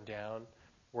later written down,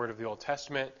 word of the Old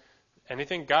Testament.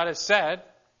 Anything God has said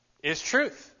is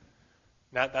truth.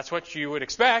 Now, that's what you would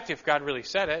expect if God really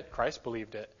said it. Christ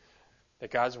believed it.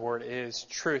 That God's word is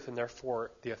truth and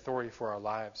therefore the authority for our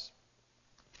lives.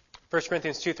 1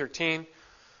 Corinthians 2:13,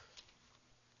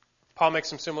 Paul makes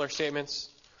some similar statements.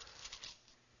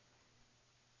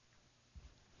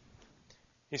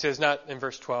 He says, not in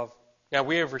verse 12, now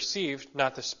we have received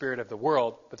not the spirit of the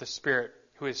world, but the Spirit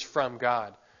who is from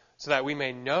God, so that we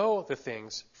may know the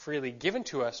things freely given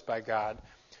to us by God,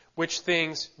 which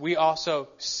things we also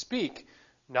speak,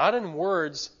 not in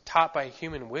words taught by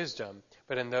human wisdom,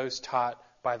 but in those taught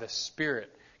by the Spirit,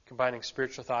 combining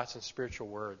spiritual thoughts and spiritual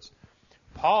words.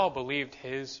 Paul believed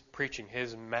his preaching,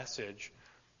 his message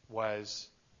was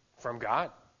from God.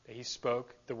 He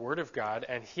spoke the Word of God,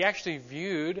 and he actually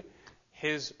viewed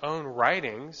his own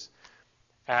writings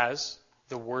as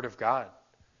the Word of God.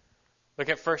 Look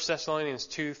at 1 Thessalonians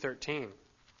 2:13,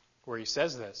 where he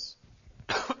says this.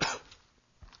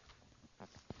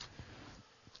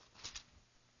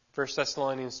 1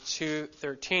 Thessalonians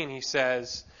 2:13, he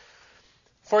says,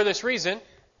 for this reason,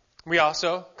 we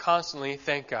also constantly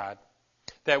thank God,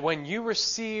 that when you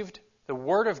received the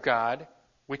Word of God,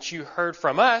 which you heard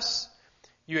from us,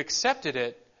 you accepted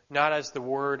it not as the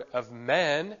word of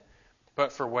men,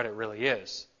 but for what it really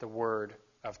is, the Word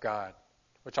of God,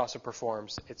 which also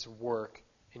performs its work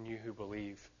in you who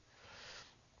believe.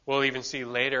 We'll even see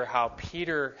later how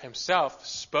Peter himself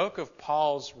spoke of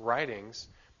Paul's writings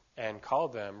and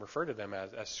referred to them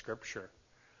as Scripture,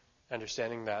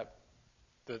 understanding that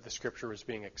the Scripture was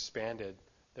being expanded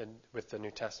with the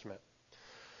New Testament.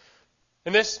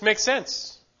 And this makes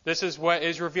sense. This is what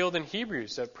is revealed in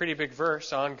Hebrews, a pretty big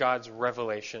verse on God's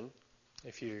revelation.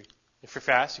 If you're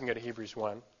fast, you can go to Hebrews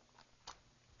 1,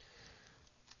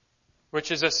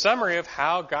 which is a summary of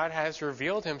how God has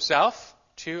revealed himself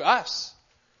to us.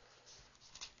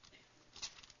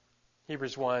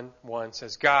 Hebrews 1:1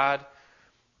 says, God,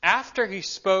 after he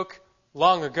spoke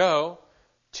long ago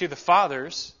to the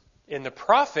fathers in the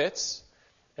prophets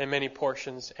in many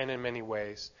portions and in many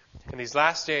ways, in these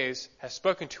last days has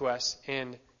spoken to us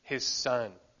in his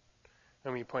Son,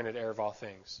 whom he appointed heir of all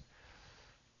things.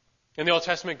 In the Old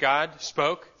Testament, God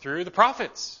spoke through the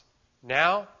prophets.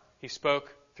 Now he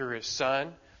spoke through his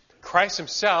Son. Christ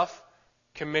himself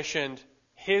commissioned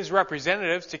his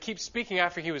representatives to keep speaking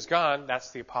after he was gone. That's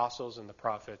the apostles and the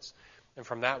prophets. And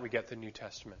from that we get the New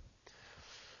Testament.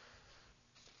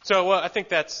 So I think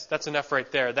that's enough right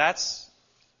there. That's,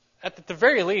 at the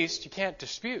very least, you can't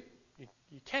dispute.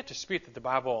 You can't dispute that the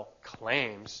Bible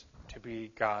claims to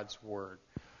be God's Word.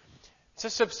 It's a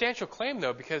substantial claim,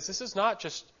 though, because this is not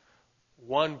just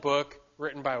one book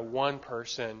written by one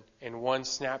person in one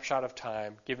snapshot of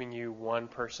time, giving you one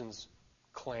person's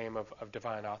claim of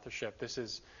divine authorship. This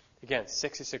is, again,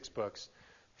 66 books,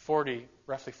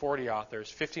 roughly 40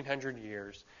 authors, 1,500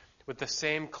 years, with the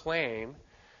same claim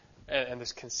and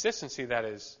this consistency that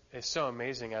is so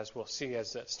amazing, as we'll see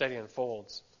as that study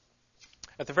unfolds.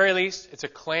 At the very least, it's a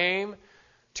claim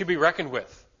to be reckoned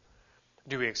with.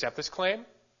 Do we accept this claim?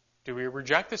 Do we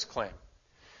reject this claim?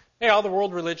 Hey, all the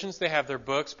world religions, they have their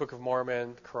books, Book of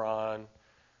Mormon, Quran,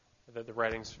 the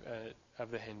writings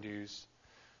of the Hindus.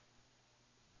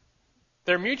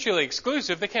 They're mutually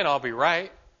exclusive. They can't all be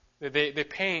right. They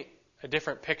paint a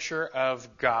different picture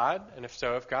of God, and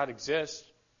if God exists,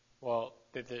 well,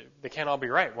 they can't all be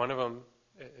right. One of them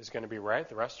is going to be right.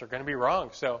 The rest are going to be wrong.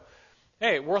 So,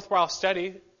 hey, worthwhile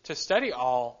study to study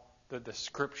all the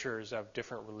scriptures of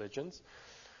different religions.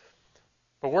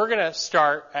 But we're going to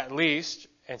start, at least,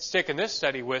 and stick in this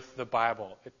study with the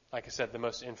Bible. Like I said, the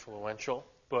most influential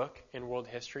book in world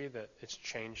history, that it's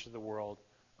changed the world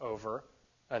over,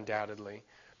 undoubtedly.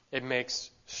 It makes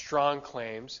strong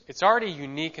claims. It's already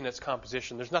unique in its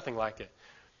composition. There's nothing like it.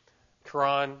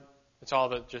 Quran, it's all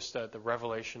the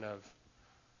revelation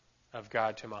of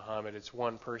God to Muhammad. It's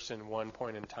one person, one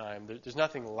point in time. There's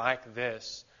nothing like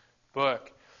this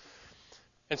book.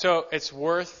 And so it's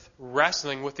worth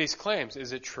wrestling with these claims.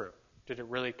 Is it true? Did it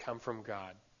really come from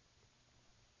God?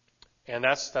 And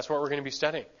that's what we're going to be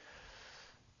studying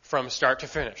from start to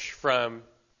finish, from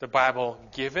the Bible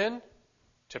given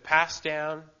to passed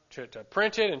down to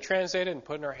printed and translated and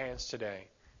put in our hands today.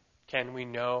 Can we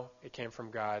know it came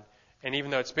from God? And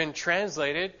even though it's been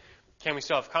translated, can we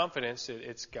still have confidence that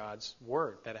it's God's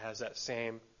Word, that it has that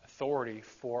same authority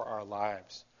for our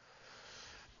lives?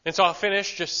 And so I'll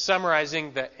finish just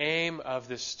summarizing the aim of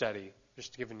this study,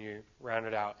 just giving you a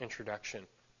rounded out introduction.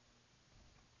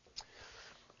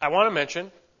 I want to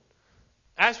mention,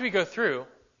 as we go through,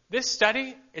 this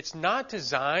study, it's not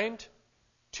designed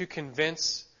to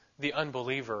convince the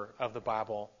unbeliever of the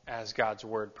Bible as God's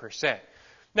Word per se.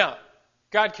 Now,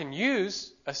 God can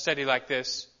use a study like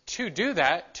this to do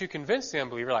that, to convince the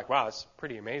unbeliever, like, wow, it's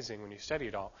pretty amazing when you study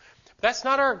it all. But that's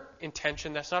not our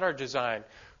intention, that's not our design,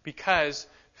 because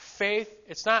faith,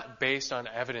 it's not based on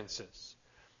evidences.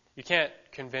 You can't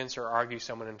convince or argue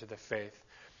someone into the faith.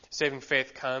 Saving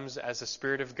faith comes as the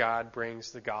Spirit of God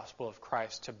brings the gospel of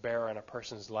Christ to bear on a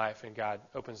person's life, and God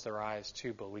opens their eyes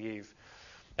to believe.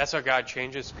 That's how God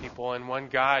changes people. And when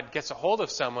God gets a hold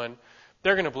of someone,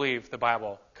 they're going to believe the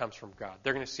Bible comes from God.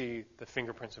 They're going to see the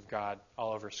fingerprints of God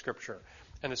all over Scripture.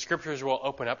 And the Scriptures will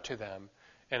open up to them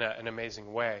in an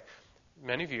amazing way.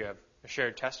 Many of you have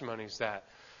shared testimonies that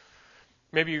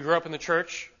maybe you grew up in the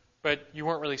church, but you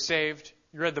weren't really saved.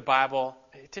 You read the Bible.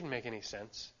 It didn't make any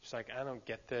sense. It's like, I don't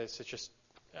get this. It's just,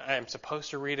 I'm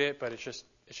supposed to read it, but it's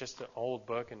just an old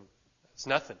book and it's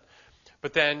nothing.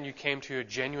 But then you came to a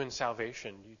genuine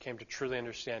salvation. You came to truly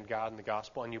understand God and the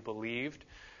gospel, and you believed.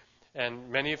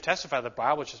 And many have testified the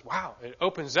Bible is just, wow, it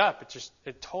opens up.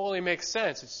 It totally makes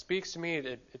sense. It speaks to me.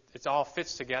 It all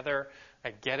fits together. I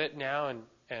get it now,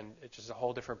 and it's just a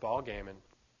whole different ballgame.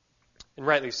 And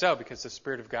rightly so, because the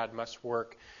Spirit of God must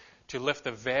work to lift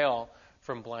the veil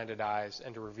from blinded eyes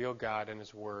and to reveal God and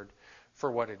His Word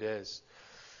for what it is.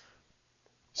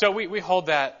 So we hold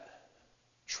that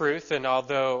truth, and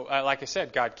although, like I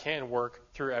said, God can work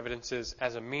through evidences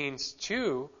as a means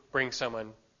to bring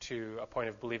someone to a point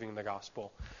of believing in the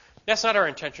gospel. That's not our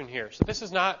intention here. So this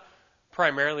is not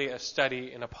primarily a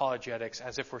study in apologetics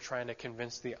as if we're trying to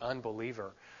convince the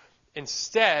unbeliever.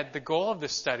 Instead, the goal of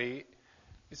this study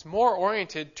is more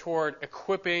oriented toward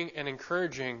equipping and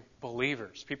encouraging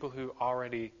believers, people who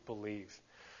already believe.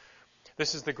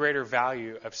 This is the greater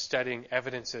value of studying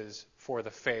evidences for the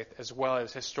faith as well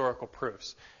as historical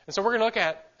proofs. And so we're going to look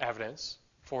at evidence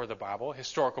for the Bible,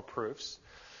 historical proofs.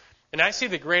 And I see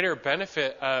the greater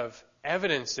benefit of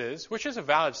evidences, which is a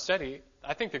valid study.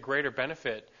 I think the greater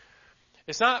benefit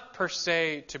is not per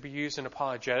se to be used in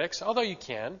apologetics, although you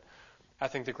can. I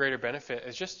think the greater benefit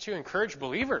is just to encourage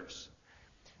believers.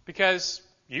 Because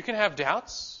you can have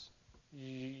doubts.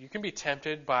 You can be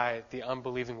tempted by the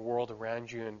unbelieving world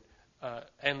around you and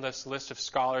endless list of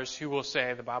scholars who will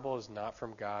say the Bible is not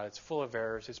from God. It's full of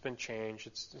errors. It's been changed.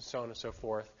 It's so on and so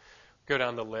forth. Go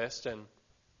down the list. And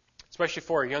especially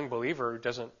for a young believer who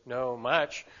doesn't know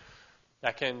much,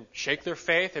 that can shake their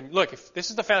faith. And look, if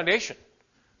this is the foundation,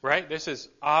 right? This is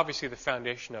obviously the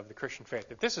foundation of the Christian faith.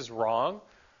 If this is wrong,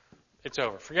 it's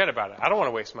over. Forget about it. I don't want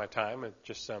to waste my time with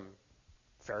just some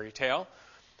fairy tale.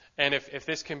 And if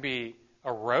this can be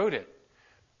eroded,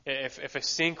 if a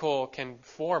sinkhole can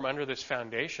form under this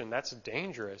foundation, that's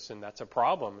dangerous and that's a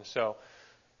problem. So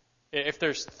if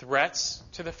there's threats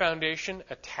to the foundation,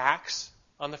 attacks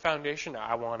on the foundation,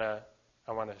 I want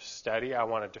to study, I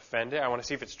want to defend it, I want to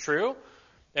see if it's true,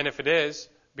 and if it is,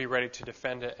 be ready to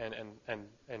defend it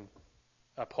and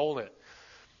uphold it.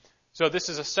 So this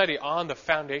is a study on the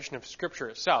foundation of Scripture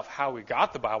itself, how we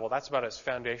got the Bible. That's about as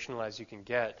foundational as you can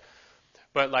get.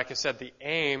 But like I said, the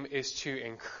aim is to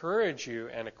encourage you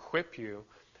and equip you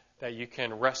that you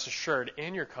can rest assured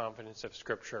in your confidence of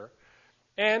Scripture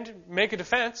and make a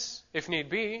defense if need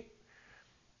be.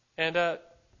 And,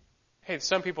 hey,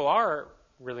 some people are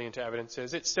really into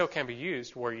evidences. It still can be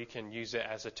used where you can use it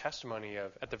as a testimony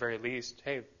of, at the very least,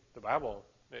 hey, the Bible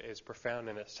is profound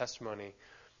in its testimony.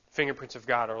 Fingerprints of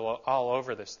God are all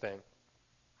over this thing.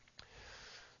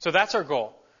 So that's our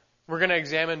goal. We're going to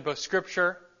examine both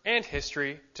Scripture and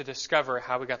history to discover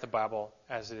how we got the Bible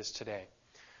as it is today.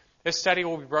 This study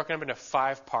will be broken up into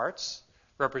 5 parts,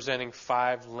 representing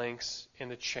 5 links in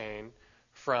the chain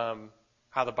from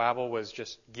how the Bible was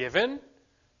just given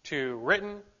to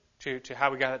written to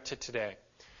how we got it to today.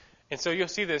 And so you'll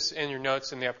see this in your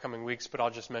notes in the upcoming weeks, but I'll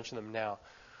just mention them now.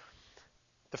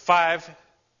 The 5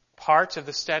 parts of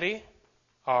the study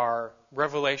are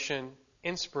revelation,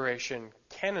 inspiration,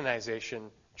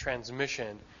 canonization,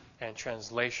 transmission, and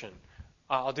translation.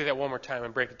 I'll do that one more time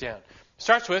and break it down. It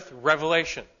starts with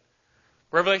revelation.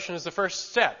 Revelation is the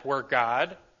first step where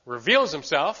God reveals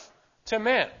himself to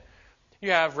man.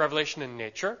 You have revelation in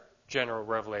nature, general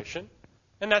revelation,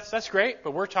 and that's great,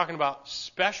 but we're talking about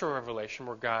special revelation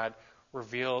where God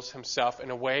reveals himself in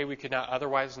a way we could not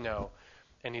otherwise know,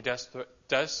 and he does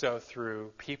so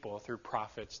through people, through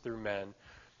prophets, through men.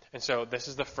 And so this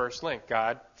is the first link.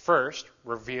 God first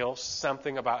reveals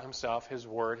something about himself, his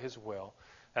word, his will.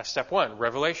 That's step 1,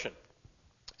 revelation.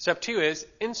 Step 2 is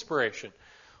inspiration,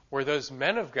 where those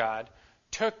men of God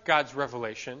took God's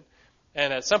revelation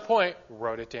and at some point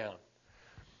wrote it down.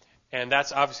 And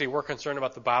that's obviously, we're concerned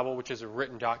about the Bible, which is a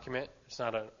written document. It's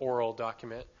not an oral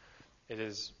document. It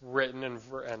is written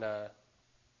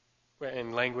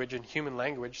in language, in human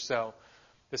language. So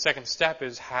the second step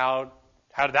is how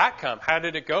did that come? How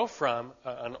did it go from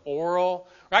an oral...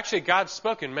 Actually, God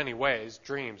spoke in many ways,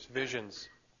 dreams, visions,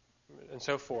 and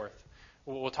so forth.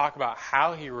 We'll talk about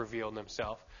how he revealed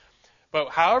himself. But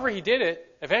however he did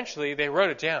it, eventually they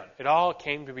wrote it down. It all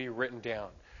came to be written down.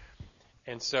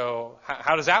 And so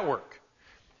how does that work?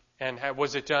 And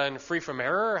was it done free from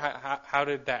error? How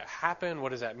did that happen? What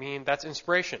does that mean? That's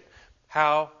inspiration.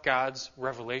 How God's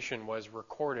revelation was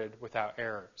recorded without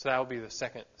error. So that will be the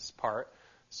second part,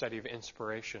 study of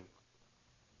inspiration.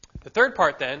 The third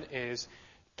part then is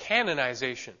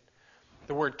canonization.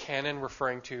 The word canon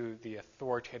referring to the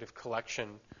authoritative collection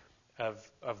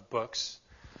of books.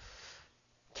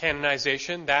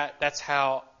 Canonization, that's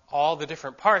how all the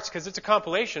different parts, because it's a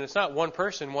compilation. It's not one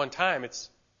person, one time. It's,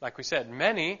 like we said,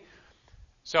 many.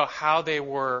 So how they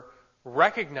were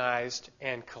recognized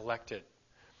and collected.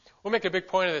 We'll make a big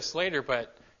point of this later,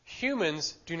 but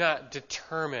humans do not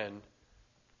determine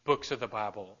books of the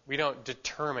Bible. We don't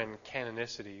determine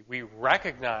canonicity. We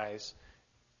recognize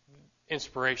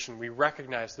inspiration. We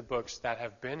recognize the books that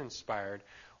have been inspired.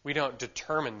 We don't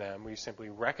determine them. We simply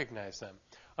recognize them.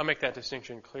 I'll make that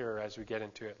distinction clearer as we get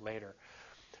into it later.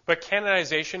 But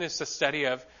canonization is the study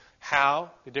of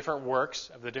how the different works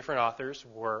of the different authors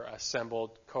were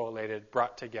assembled, collated,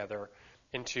 brought together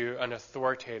into an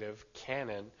authoritative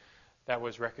canon that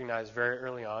was recognized very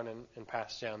early on and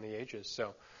passed down the ages.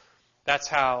 So that's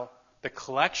how the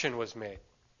collection was made.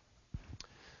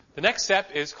 The next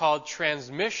step is called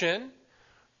transmission.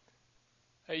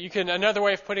 Another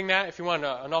way of putting that, if you want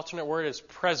an alternate word, is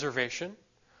preservation.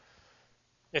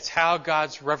 It's how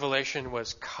God's revelation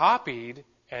was copied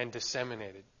and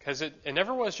disseminated. Because it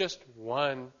never was just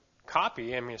one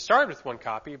copy. I mean, it started with one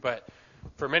copy, but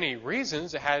for many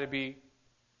reasons, it had to be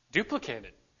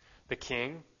duplicated. The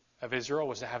king of Israel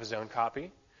was to have his own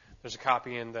copy. There's a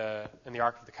copy in the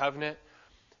Ark of the Covenant.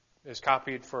 It was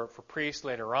copied for priests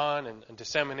later on and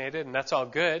disseminated, and that's all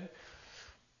good.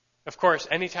 Of course,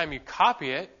 anytime you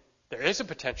copy it, there is a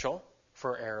potential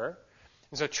for error.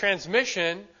 And so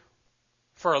transmission,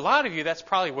 for a lot of you, that's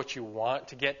probably what you want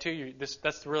to get to.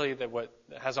 That's really what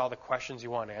has all the questions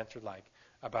you want answered, like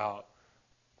about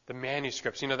the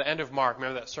manuscripts. You know, the end of Mark,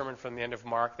 remember that sermon from the end of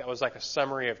Mark? That was like a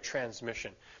summary of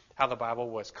transmission, how the Bible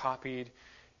was copied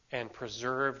and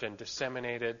preserved and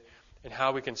disseminated, and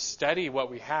how we can study what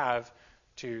we have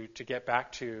to get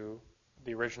back to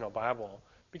the original Bible.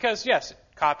 Because, yes,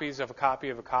 copies of a copy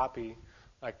of a copy,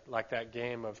 like that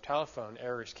game of telephone,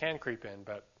 errors can creep in,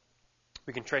 but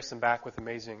we can trace them back with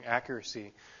amazing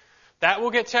accuracy. That will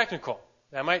get technical.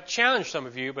 That might challenge some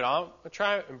of you, but I'll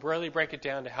try and really break it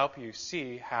down to help you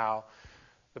see how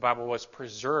the Bible was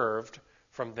preserved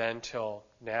from then till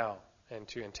now and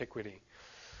to antiquity.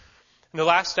 And the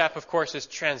last step, of course, is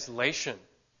translation.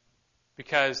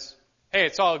 Because, hey,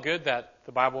 it's all good that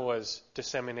the Bible was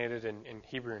disseminated in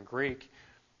Hebrew and Greek.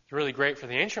 It's really great for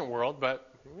the ancient world, but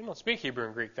we don't speak Hebrew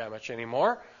and Greek that much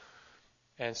anymore.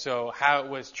 And so how it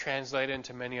was translated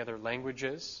into many other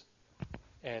languages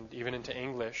and even into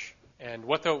English, and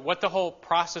what the whole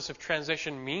process of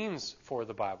translation means for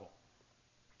the Bible.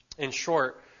 In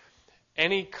short,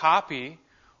 any copy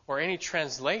or any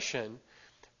translation,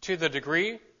 to the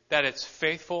degree that it's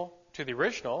faithful to the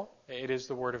original, it is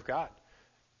the Word of God.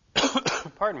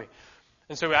 Pardon me.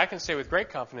 And so I can say with great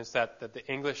confidence that the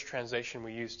English translation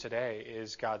we use today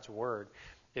is God's Word.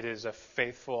 It is a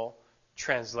faithful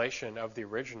translation of the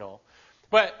original.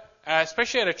 But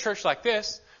especially at a church like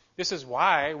this is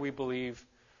why we believe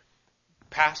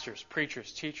pastors,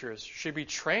 preachers, teachers should be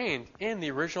trained in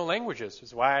the original languages. This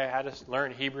is why I had to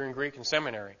learn Hebrew and Greek in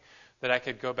seminary, that I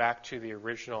could go back to the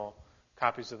original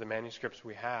copies of the manuscripts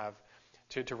we have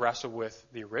to wrestle with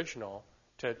the original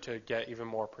to get even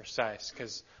more precise,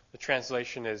 because the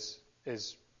translation is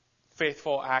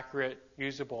faithful, accurate,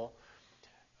 usable,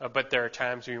 but there are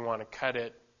times where you want to cut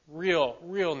it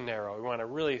real narrow. We want to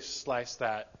really slice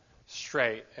that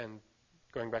straight, and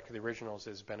going back to the originals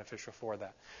is beneficial for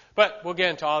that. But we'll get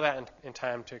into all that in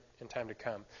time to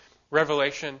come.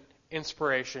 Revelation,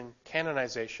 inspiration,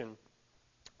 canonization,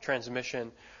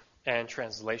 transmission, and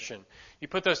translation. You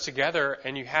put those together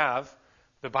and you have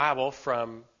the Bible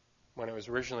from when it was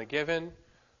originally given,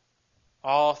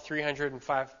 all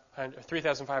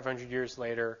 3,500 years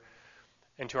later,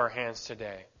 into our hands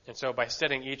today. And so by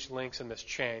studying each links in this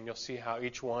chain, you'll see how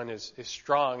each one is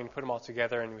strong, and you put them all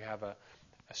together and we have a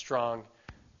strong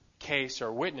case or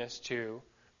witness to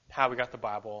how we got the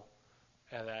Bible,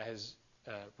 and that is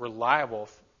reliable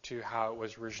to how it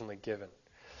was originally given.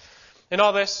 And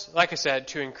all this, like I said,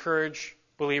 to encourage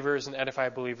believers and edify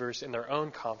believers in their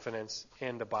own confidence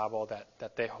in the Bible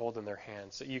that they hold in their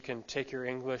hands. That you can take your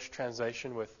English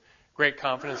translation with great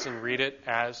confidence and read it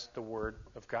as the Word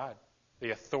of God, the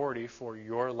authority for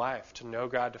your life, to know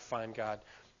God, to find God,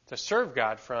 to serve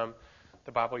God from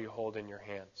the Bible you hold in your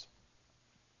hands.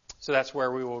 So that's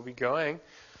where we will be going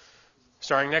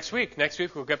starting next week. Next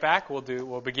week we'll get back,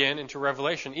 we'll begin into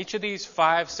Revelation. Each of these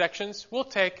 5 sections will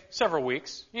take several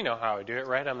weeks. You know how I do it,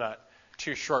 right? I'm not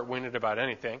too short-winded about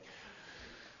anything.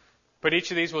 But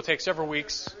each of these will take several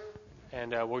weeks,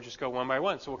 and we'll just go one by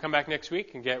one. So we'll come back next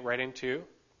week and get right into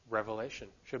Revelation.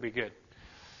 Should be good.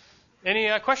 Any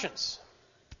questions?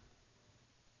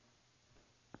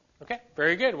 Okay,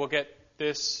 very good. We'll get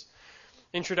this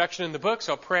introduction in the book,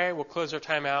 so I'll pray, we'll close our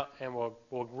time out, and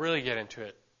we'll really get into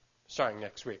it starting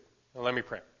next week. Now, let me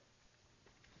pray.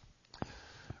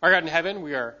 Our God in heaven,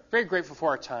 we are very grateful for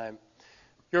our time.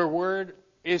 Your word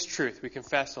is truth. We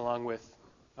confess along with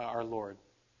our Lord.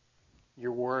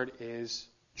 Your word is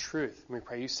truth. And we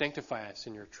pray you sanctify us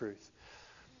in your truth.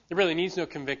 It really needs no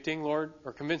convicting, Lord,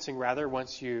 or convincing rather,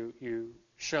 once you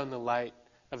shone the light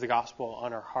of the gospel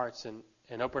on our hearts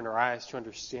and opened our eyes to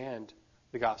understand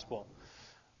the gospel.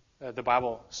 The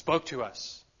Bible spoke to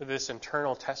us. This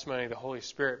internal testimony of the Holy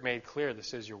Spirit made clear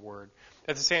this is your word.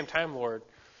 At the same time, Lord,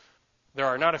 there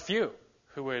are not a few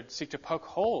who would seek to poke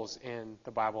holes in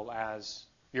the Bible as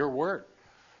your word.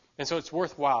 And so it's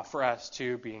worthwhile for us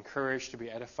to be encouraged, to be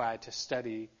edified, to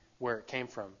study where it came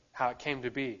from, how it came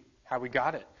to be, how we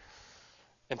got it.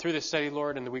 And through this study,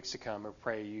 Lord, in the weeks to come, I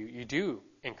pray you do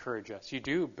encourage us. You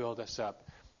do build us up,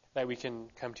 that we can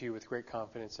come to you with great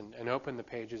confidence and open the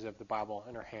pages of the Bible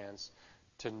in our hands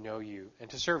to know you and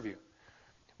to serve you.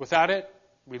 Without it,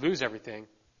 we lose everything.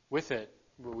 With it,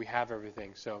 we have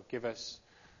everything. So give us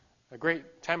a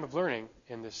great time of learning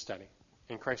in this study.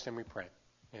 In Christ's name we pray.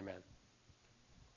 Amen.